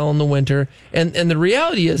don't sell in the winter, and the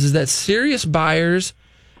reality is that serious buyers,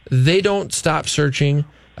 they don't stop searching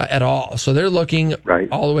at all. So they're looking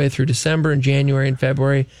all the way through December and January and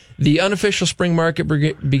February. The unofficial spring market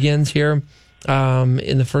begins here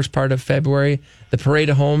in the first part of February. The Parade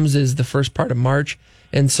of Homes is the first part of March.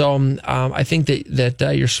 And so I think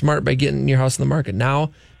that you're smart by getting your house in the market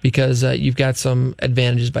now because you've got some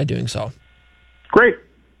advantages by doing so.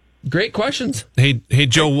 Great questions. Hey,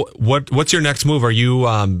 Joe, what's your next move? Are you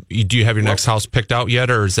do you have your next house picked out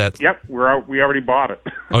yet, or is that? Yep, we already bought it.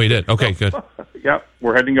 Oh, you did? Okay, good. Yep,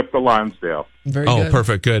 we're heading up to Lonsdale. Very good. Oh,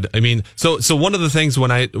 perfect, good. I mean, so one of the things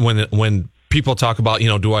when people talk about,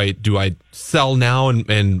 do I sell now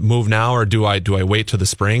and move now, or do I wait till the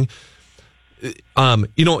spring? In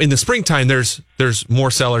the springtime, there's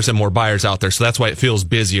more sellers and more buyers out there. So that's why it feels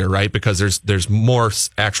busier, right? Because there's more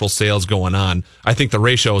actual sales going on. I think the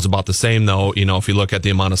ratio is about the same though, if you look at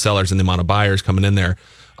the amount of sellers and the amount of buyers coming in there.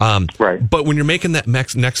 But when you're making that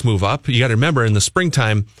next move up, you got to remember in the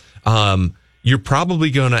springtime, you're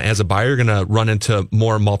probably as a buyer, run into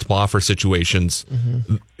more multiple offer situations.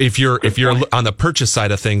 Mm-hmm. If you're on the purchase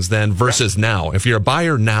side of things then versus now. If you're a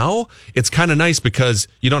buyer now, it's kind of nice because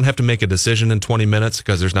you don't have to make a decision in 20 minutes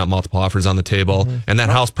because there's not multiple offers on the table. Mm-hmm. And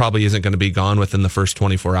that house probably isn't going to be gone within the first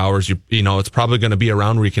 24 hours. It's probably going to be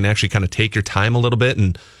around where you can actually kind of take your time a little bit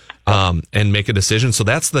and make a decision. So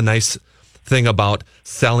that's the nice thing about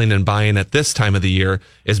selling and buying at this time of the year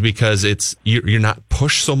is because you're not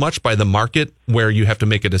pushed so much by the market where you have to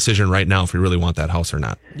make a decision right now if you really want that house or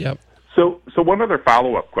not. Yep. So one other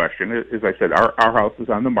follow-up question is, I said, our house is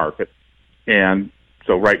on the market, and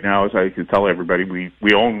so right now, as I can tell everybody, we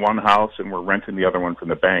own one house and we're renting the other one from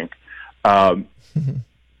the bank. We're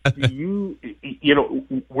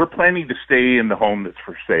planning to stay in the home that's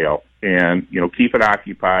for sale and keep it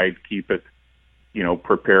occupied, keep it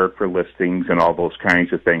prepared for listings and all those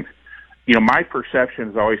kinds of things. My perception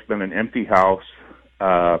has always been an empty house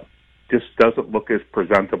just doesn't look as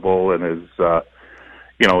presentable and as,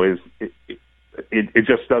 it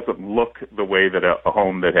just doesn't look the way that a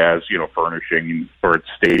home that has, furnishing or it's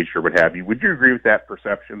staged or what have you. Would you agree with that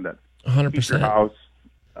perception that 100%. Keep your house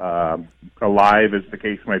alive, as the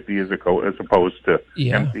case might be, as opposed to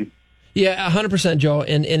empty? Yeah, 100%, Joe.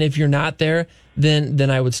 And if you're not there, then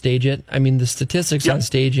I would stage it. I mean, the statistics on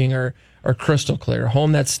staging are crystal clear. A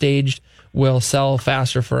home that's staged will sell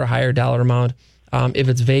faster for a higher dollar amount. If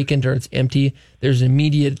it's vacant or it's empty, there's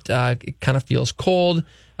immediate, it kind of feels cold.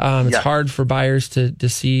 It's hard for buyers to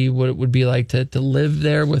see what it would be like to live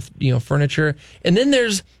there with, furniture. And then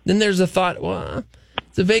there's the thought, well,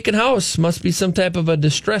 it's a vacant house, must be some type of a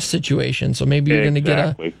distress situation. So maybe you're going to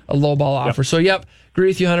get a low ball offer. So agree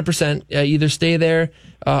with you 100%. Either stay there,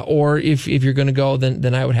 or if you're going to go,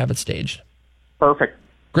 then I would have it staged. Perfect.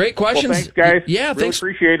 Great questions. Well, thanks, guys. Yeah, really thanks.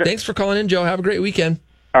 Appreciate it. Thanks for calling in, Joe. Have a great weekend.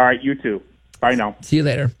 All right, you too. Bye now. See you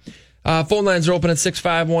later. Phone lines are open at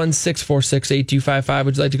 651-646-8255.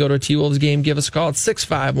 Would you like to go to a T-Wolves game? Give us a call at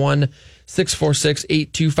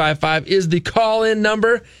 651-646-8255 is the call-in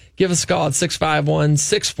number. Give us a call at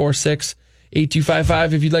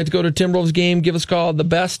 651-646-8255. If you'd like to go to a Timberwolves game, give us a call.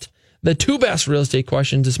 The two best real estate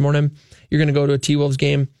questions this morning, you're going to go to a T-Wolves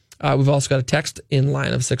game. We've also got a text in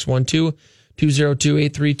line of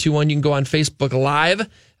 612-202-8321. You can go on Facebook Live.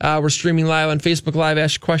 We're streaming live on Facebook Live.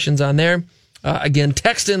 Ask your questions on there. Again,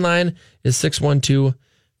 text in line is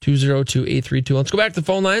 612-202-8321. Let's go back to the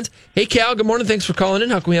phone lines. Hey, Cal, good morning. Thanks for calling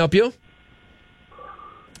in. How can we help you?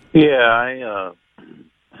 Yeah, I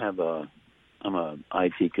have a I'm an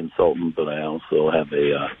IT consultant, but I also have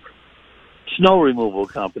a snow removal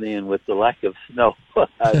company. And with the lack of snow,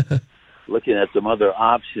 I'm looking at some other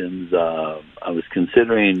options. I was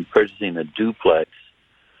considering purchasing a duplex,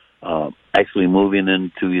 actually moving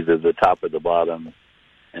into either the top or the bottom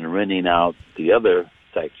and renting out the other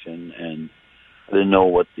section. And I didn't know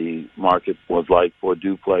what the market was like for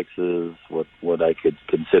duplexes, what I could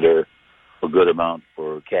consider a good amount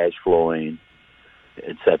for cash flowing,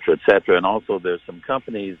 et cetera, et cetera. And also there's some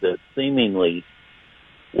companies that seemingly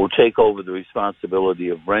will take over the responsibility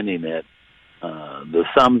of renting it. The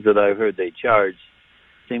sums that I heard they charge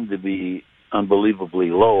seem to be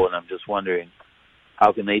unbelievably low, and I'm just wondering,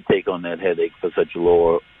 how can they take on that headache for such a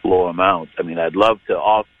low amount? I mean, I'd love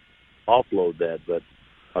to offload that, but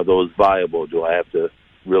are those viable? Do I have to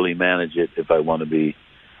really manage it if I want to be,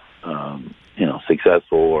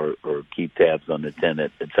 successful or keep tabs on the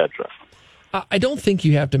tenant, et cetera? I don't think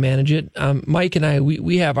you have to manage it. Mike and I,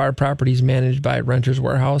 we have our properties managed by Renters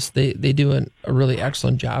Warehouse. They do a really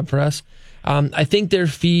excellent job for us. I think their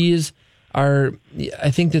fees are,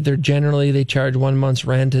 I think that they charge 1 month's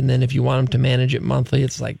rent, and then if you want them to manage it monthly,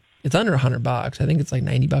 it's under $100. I think it's like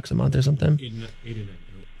 $90 a month or something.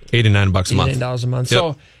 $89 a month. $89 a month. Yep.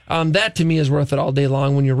 So that to me is worth it all day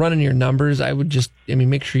long. When you're running your numbers, I would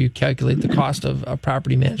make sure you calculate the cost of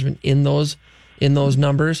property management in those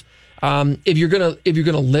numbers. If you're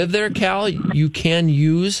gonna live there, Cal, you can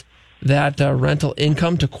use that rental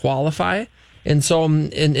income to qualify. And so,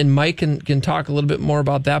 and Mike can talk a little bit more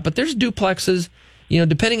about that. But there's duplexes,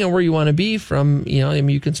 depending on where you want to be from.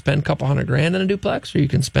 You can spend a couple $100,000 on a duplex, or you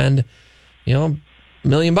can spend, $1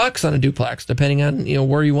 million on a duplex, depending on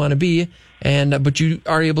where you want to be. And but you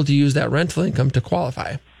are able to use that rental income to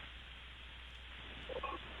qualify.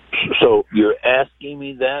 So you're asking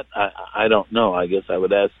me that? I don't know. I guess I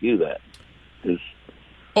would ask you that.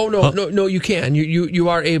 No, you can. You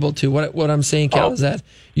are able to. What I'm saying, Cal, is that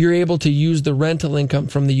you're able to use the rental income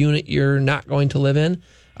from the unit you're not going to live in.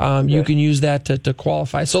 You can use that to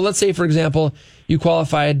qualify. So let's say, for example, you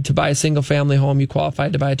qualified to buy a single family home. You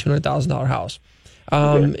qualified to buy a $200,000 house.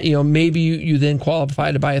 Maybe you then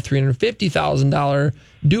qualify to buy a $350,000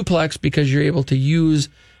 duplex because you're able to use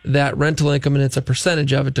that rental income, and it's a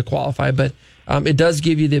percentage of it to qualify. But it does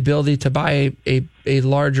give you the ability to buy a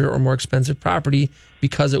larger or more expensive property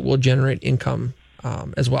because it will generate income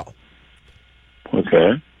as well.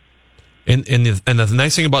 Okay. And the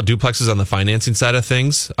nice thing about duplexes on the financing side of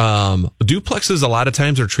things, duplexes a lot of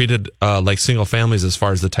times are treated like single families as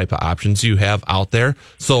far as the type of options you have out there.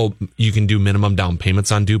 So you can do minimum down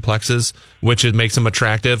payments on duplexes, which it makes them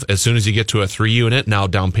attractive. As soon as you get to a 3-unit, now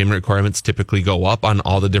down payment requirements typically go up on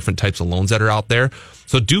all the different types of loans that are out there.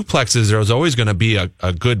 So duplexes, there's always going to be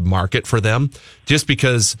a good market for them, just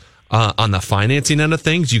because on the financing end of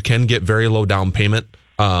things, you can get very low down payment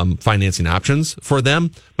financing options for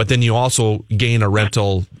them, but then you also gain a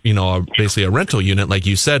rental, basically a rental unit, like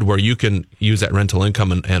you said, where you can use that rental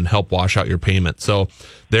income and help wash out your payment. So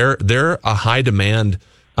they're a high demand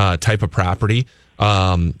type of property,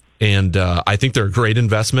 and I think they're a great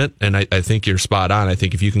investment. And I think you're spot on. I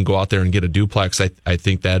think if you can go out there and get a duplex, I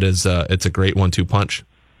think that is it's a great 1-2 punch.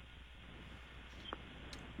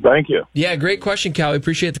 Thank you. Yeah, great question, Cal. We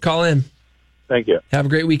appreciate the call in. Thank you. Have a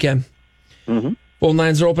great weekend. Mm-hmm. Phone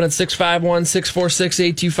lines are open at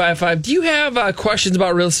 651-646-8255. Do you have questions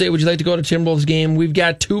about real estate? Would you like to go to Timberwolves game? We've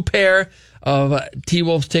got 2 pair of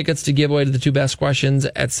T-Wolves tickets to give away to the 2 best questions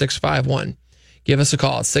at 651. Give us a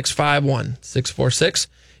call at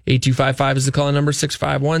 651-646-8255 is the call number.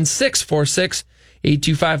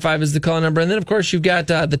 651-646-8255 is the call number. And then, of course, you've got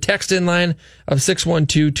the text in line of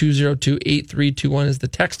 612-202-8321 is the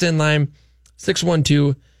text in line.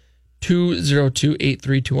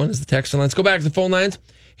 612-202-8321 is the text line. Let's go back to the phone lines.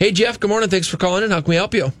 Hey, Jeff, good morning. Thanks for calling in. How can we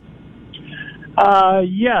help you?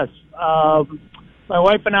 Yes. My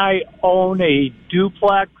wife and I own a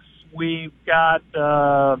duplex. We've got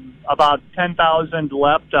about $10,000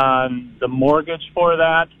 left on the mortgage for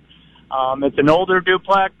that. It's an older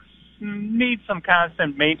duplex, needs some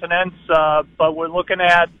constant maintenance, but we're looking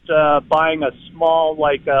at buying a small,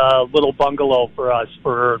 little bungalow for us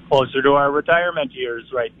for closer to our retirement years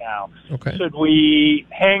right now. Okay. Should we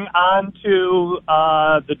hang on to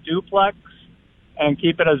the duplex and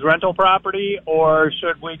keep it as rental property, or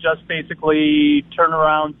should we just basically turn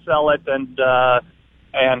around, sell it,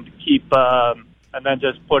 and keep and then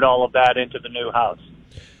just put all of that into the new house?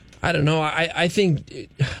 I don't know. I think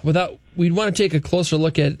we'd want to take a closer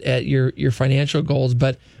look at your financial goals,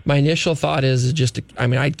 but my initial thought is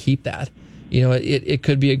I'd keep that. It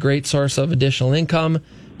could be a great source of additional income,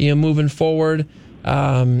 moving forward.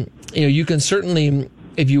 You can certainly,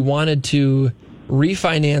 if you wanted to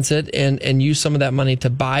refinance it and use some of that money to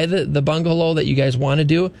buy the bungalow that you guys want to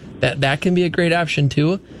do, that can be a great option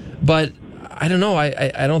too. But I don't know.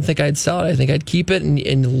 I don't think I'd sell it. I think I'd keep it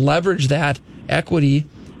and leverage that equity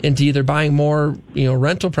into either buying more,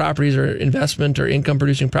 rental properties or investment or income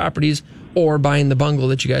producing properties, or buying the bungalow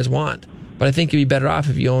that you guys want. But I think you'd be better off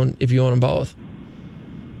if you own them both.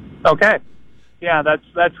 Okay. Yeah,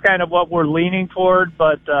 that's kind of what we're leaning toward,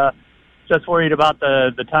 but just worried about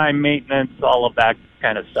the time maintenance, all of that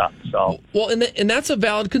kind of stuff. So well, and that's a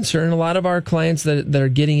valid concern. A lot of our clients that are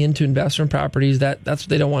getting into investment properties, that's what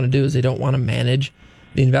they don't want to do, is they don't want to manage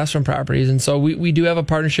the investment properties. And so we do have a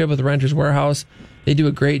partnership with Renters Warehouse. They do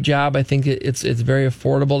a great job. I think it's very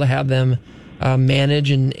affordable to have them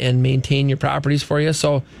manage and maintain your properties for you.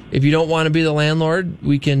 So if you don't want to be the landlord,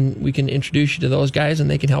 we can introduce you to those guys, and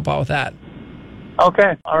they can help out with that.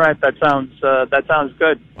 Okay. All right. That sounds good.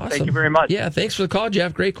 Awesome. Thank you very much. Yeah. Thanks for the call,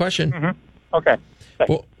 Jeff. Great question. Mm-hmm. Okay.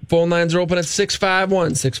 Well, phone lines are open at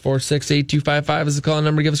 651-646-8255 is the call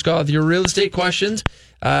number. Give us a call with your real estate questions.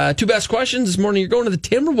 Two best questions this morning. You're going to the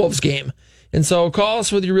Timberwolves game. And so call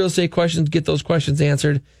us with your real estate questions, get those questions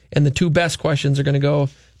answered. And the two best questions are going to go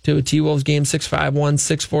to a T-Wolves game.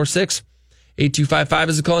 651-646-8255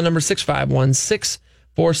 is the call number.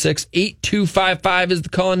 651-646-8255 is the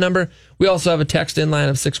call number. We also have a text in line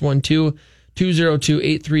of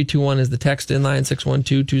 612-202-8321 is the text in line,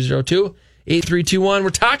 612-202-8321. We're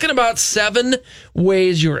talking about 7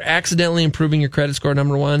 ways you're accidentally improving your credit score.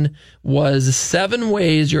 Number 1 was 7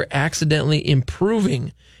 ways you're accidentally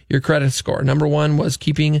improving your credit score. Number 1 was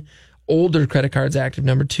keeping older credit cards active.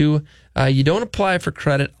 Number 2, you don't apply for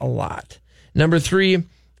credit a lot. Number 3,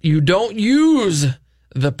 you don't use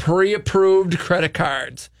the pre-approved credit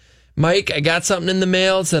cards. Mike, I got something in the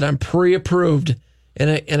mail that said I'm pre-approved,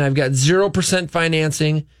 and I've got 0%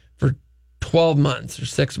 financing for 12 months or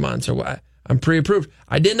 6 months or what. I'm pre-approved.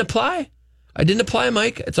 I didn't apply,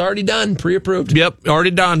 Mike. It's already done. Pre-approved. Yep,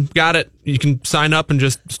 already done. Got it. You can sign up and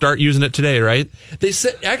just start using it today, right? They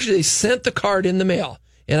sent the card in the mail,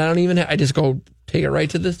 and I just go take it right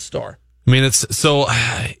to the store. I mean, it's so,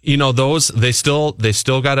 those, they still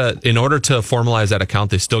got to, in order to formalize that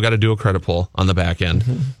account, they still got to do a credit pull on the back end.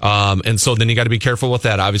 Mm-hmm. And so then you got to be careful with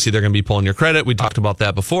that. Obviously, they're going to be pulling your credit. We talked about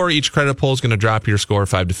that before. Each credit pull is going to drop your score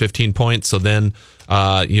 5 to 15 points. So then,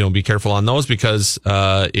 be careful on those, because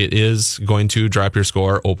it is going to drop your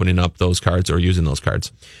score opening up those cards or using those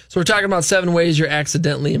cards. So we're talking about 7 ways you're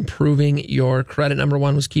accidentally improving your credit. Number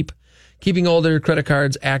 1 was keeping older credit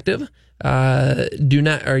cards active.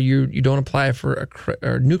 You don't apply for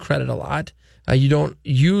a new credit a lot. You don't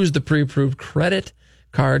use the pre-approved credit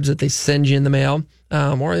cards that they send you in the mail,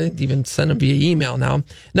 or they even send them via email now.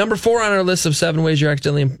 Number 4 on our list of 7 ways you're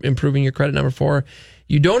accidentally improving your credit. Number 4,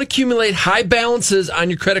 you don't accumulate high balances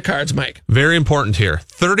on your credit cards, Mike. Very important here.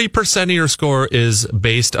 30% of your score is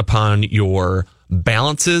based upon your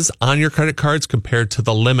balances on your credit cards compared to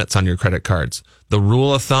the limits on your credit cards. The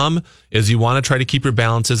rule of thumb is you want to try to keep your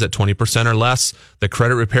balances at 20% or less. The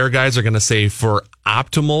credit repair guys are going to say for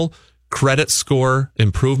optimal credit score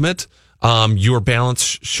improvement, your balance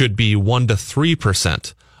should be 1 to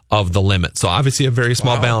 3% of the limit. So obviously a very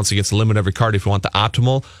small balance against the limit of every card if you want the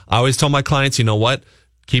optimal. I always tell my clients, you know what?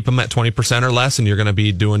 Keep them at 20% or less, and you're going to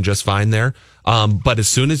be doing just fine there. But as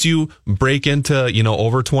soon as you break into,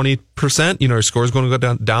 over 20%, your score is going to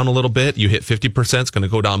go down a little bit. You hit 50%, it's going to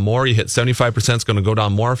go down more. You hit 75%, it's going to go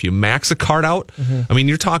down more. If you max a card out, mm-hmm. I mean,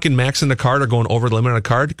 you're talking maxing the card or going over the limit on a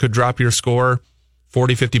card could drop your score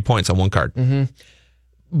 40, 50 points on one card. Mm-hmm.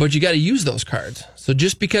 But you got to use those cards. So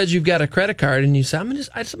just because you've got a credit card and you say, I'm going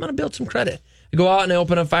to build some credit. I go out and I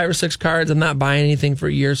open up 5 or 6 cards. I'm not buying anything for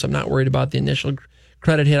a year, so I'm not worried about the initial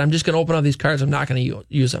credit hit. I'm just going to open up these cards. I'm not going to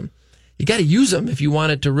use them. You got to use them if you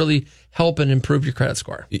want it to really help and improve your credit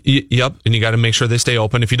score. Yep, and you got to make sure they stay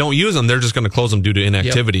open. If you don't use them, they're just going to close them due to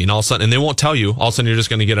inactivity. Yep. And all of a sudden, and they won't tell you. All of a sudden, you're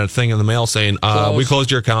just going to get a thing in the mail saying, "We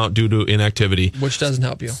closed your account due to inactivity," which doesn't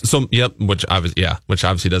help you. So, which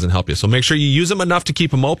obviously doesn't help you. So make sure you use them enough to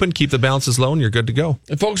keep them open, keep the balances low, and you're good to go.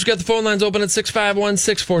 And folks, we've got the phone lines open at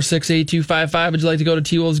 651-646-8255. Would you like to go to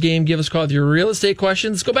T-Wolves game? Give us a call with your real estate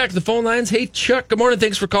questions. Let's go back to the phone lines. Hey, Chuck. Good morning.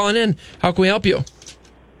 Thanks for calling in. How can we help you?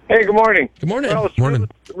 Hey, good morning. Good morning. Well, it's morning.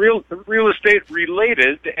 real estate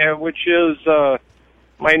related, which is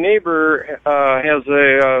my neighbor has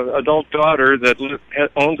a adult daughter that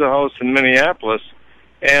owns a house in Minneapolis,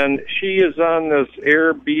 and she is on this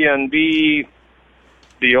Airbnb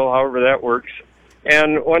deal, however that works.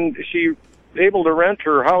 And when she able to rent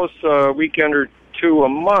her house a weekend or two a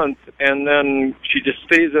month, and then she just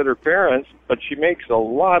stays at her parents', but she makes a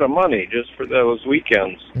lot of money just for those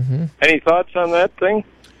weekends. Mm-hmm. Any thoughts on that thing?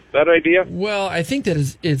 That idea? Well, I think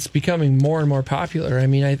that it's becoming more and more popular. I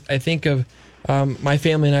mean, I think of my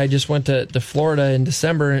family and I just went to Florida in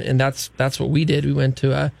December, and that's what we did. We went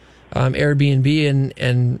to Airbnb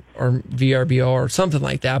and or VRBO or something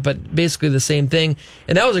like that, but basically the same thing.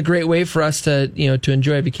 And that was a great way for us to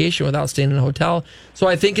enjoy a vacation without staying in a hotel. So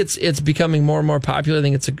I think it's becoming more and more popular. I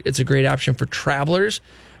think it's a great option for travelers.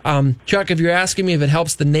 Chuck, if you're asking me if it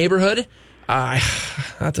helps the neighborhood,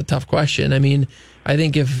 that's a tough question. I mean, I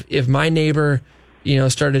think if my neighbor,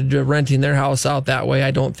 started renting their house out that way,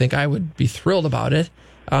 I don't think I would be thrilled about it.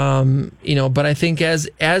 But I think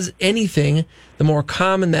as anything, the more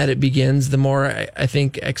common that it begins, the more I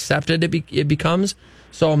think accepted it becomes.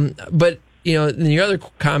 So, but then your other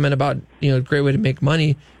comment about great way to make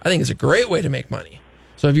money, I think it's a great way to make money.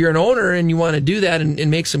 So if you're an owner and you want to do that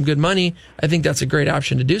and make some good money, I think that's a great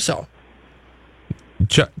option to do so.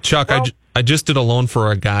 Chuck, I just did a loan for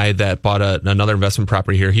a guy that bought another investment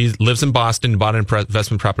property here. He lives in Boston, bought an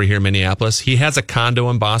investment property here in Minneapolis. He has a condo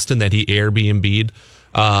in Boston that he Airbnb'd.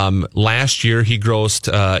 Last year, he grossed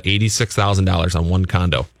 $86,000 on one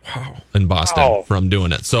condo in Boston from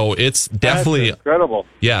doing it. So it's definitely That's incredible.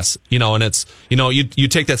 Yes, and it's you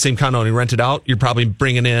take that same condo and you rent it out. You're probably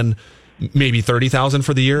bringing in maybe $30,000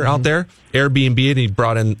 for the year out there. Airbnb, and he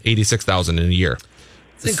brought in $86,000 in a year.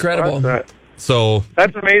 It's incredible. So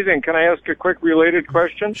that's amazing. Can I ask a quick related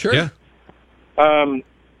question? Sure. Yeah.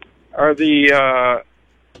 Are the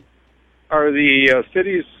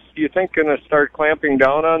cities, you think, going to start clamping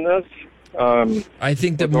down on this? I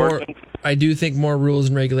think that I do think more rules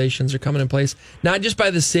and regulations are coming in place, not just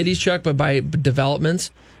by the cities, Chuck, but by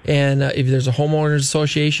developments. And if there's a homeowners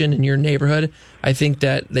association in your neighborhood, I think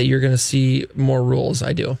that you're going to see more rules.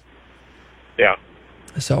 I do. Yeah.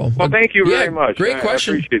 So, well, thank you very much. Great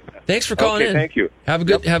question. I appreciate that. Thanks for calling in. Thank you. Have a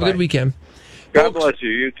good weekend. God bless you.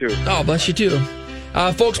 You too. Oh, bless you too.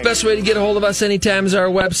 Folks, best way to get a hold of us anytime is our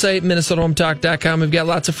website, MinnesotaHometalk.com. We've got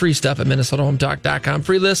lots of free stuff at MinnesotaHometalk.com.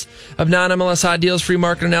 Free list of non-MLS hot deals, free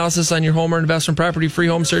market analysis on your home or investment property, free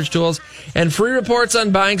home search tools, and free reports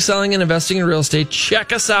on buying, selling, and investing in real estate.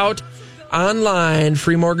 Check us out online.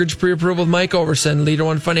 Free mortgage pre-approval with Mike Overson, Leader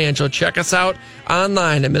One Financial. Check us out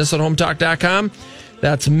online at MinnesotaHometalk.com.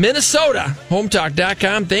 That's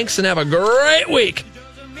MinnesotaHometalk.com. Thanks and have a great week.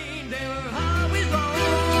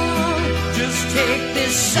 Just take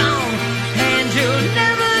this song and you'll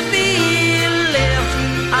never be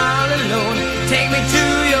left all alone. Take me to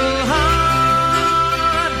your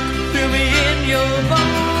heart, feel me in your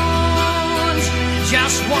bones.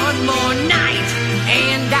 Just one more night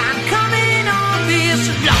and I'm coming on this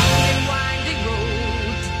long and winding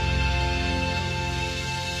road.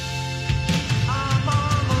 I'm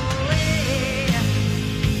on the way,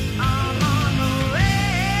 I'm on the way.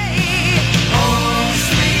 Home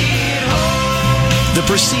sweet home. The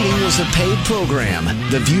proceeding was a paid program.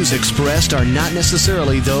 The views expressed are not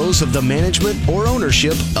necessarily those of the management or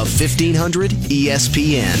ownership of 1500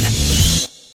 ESPN.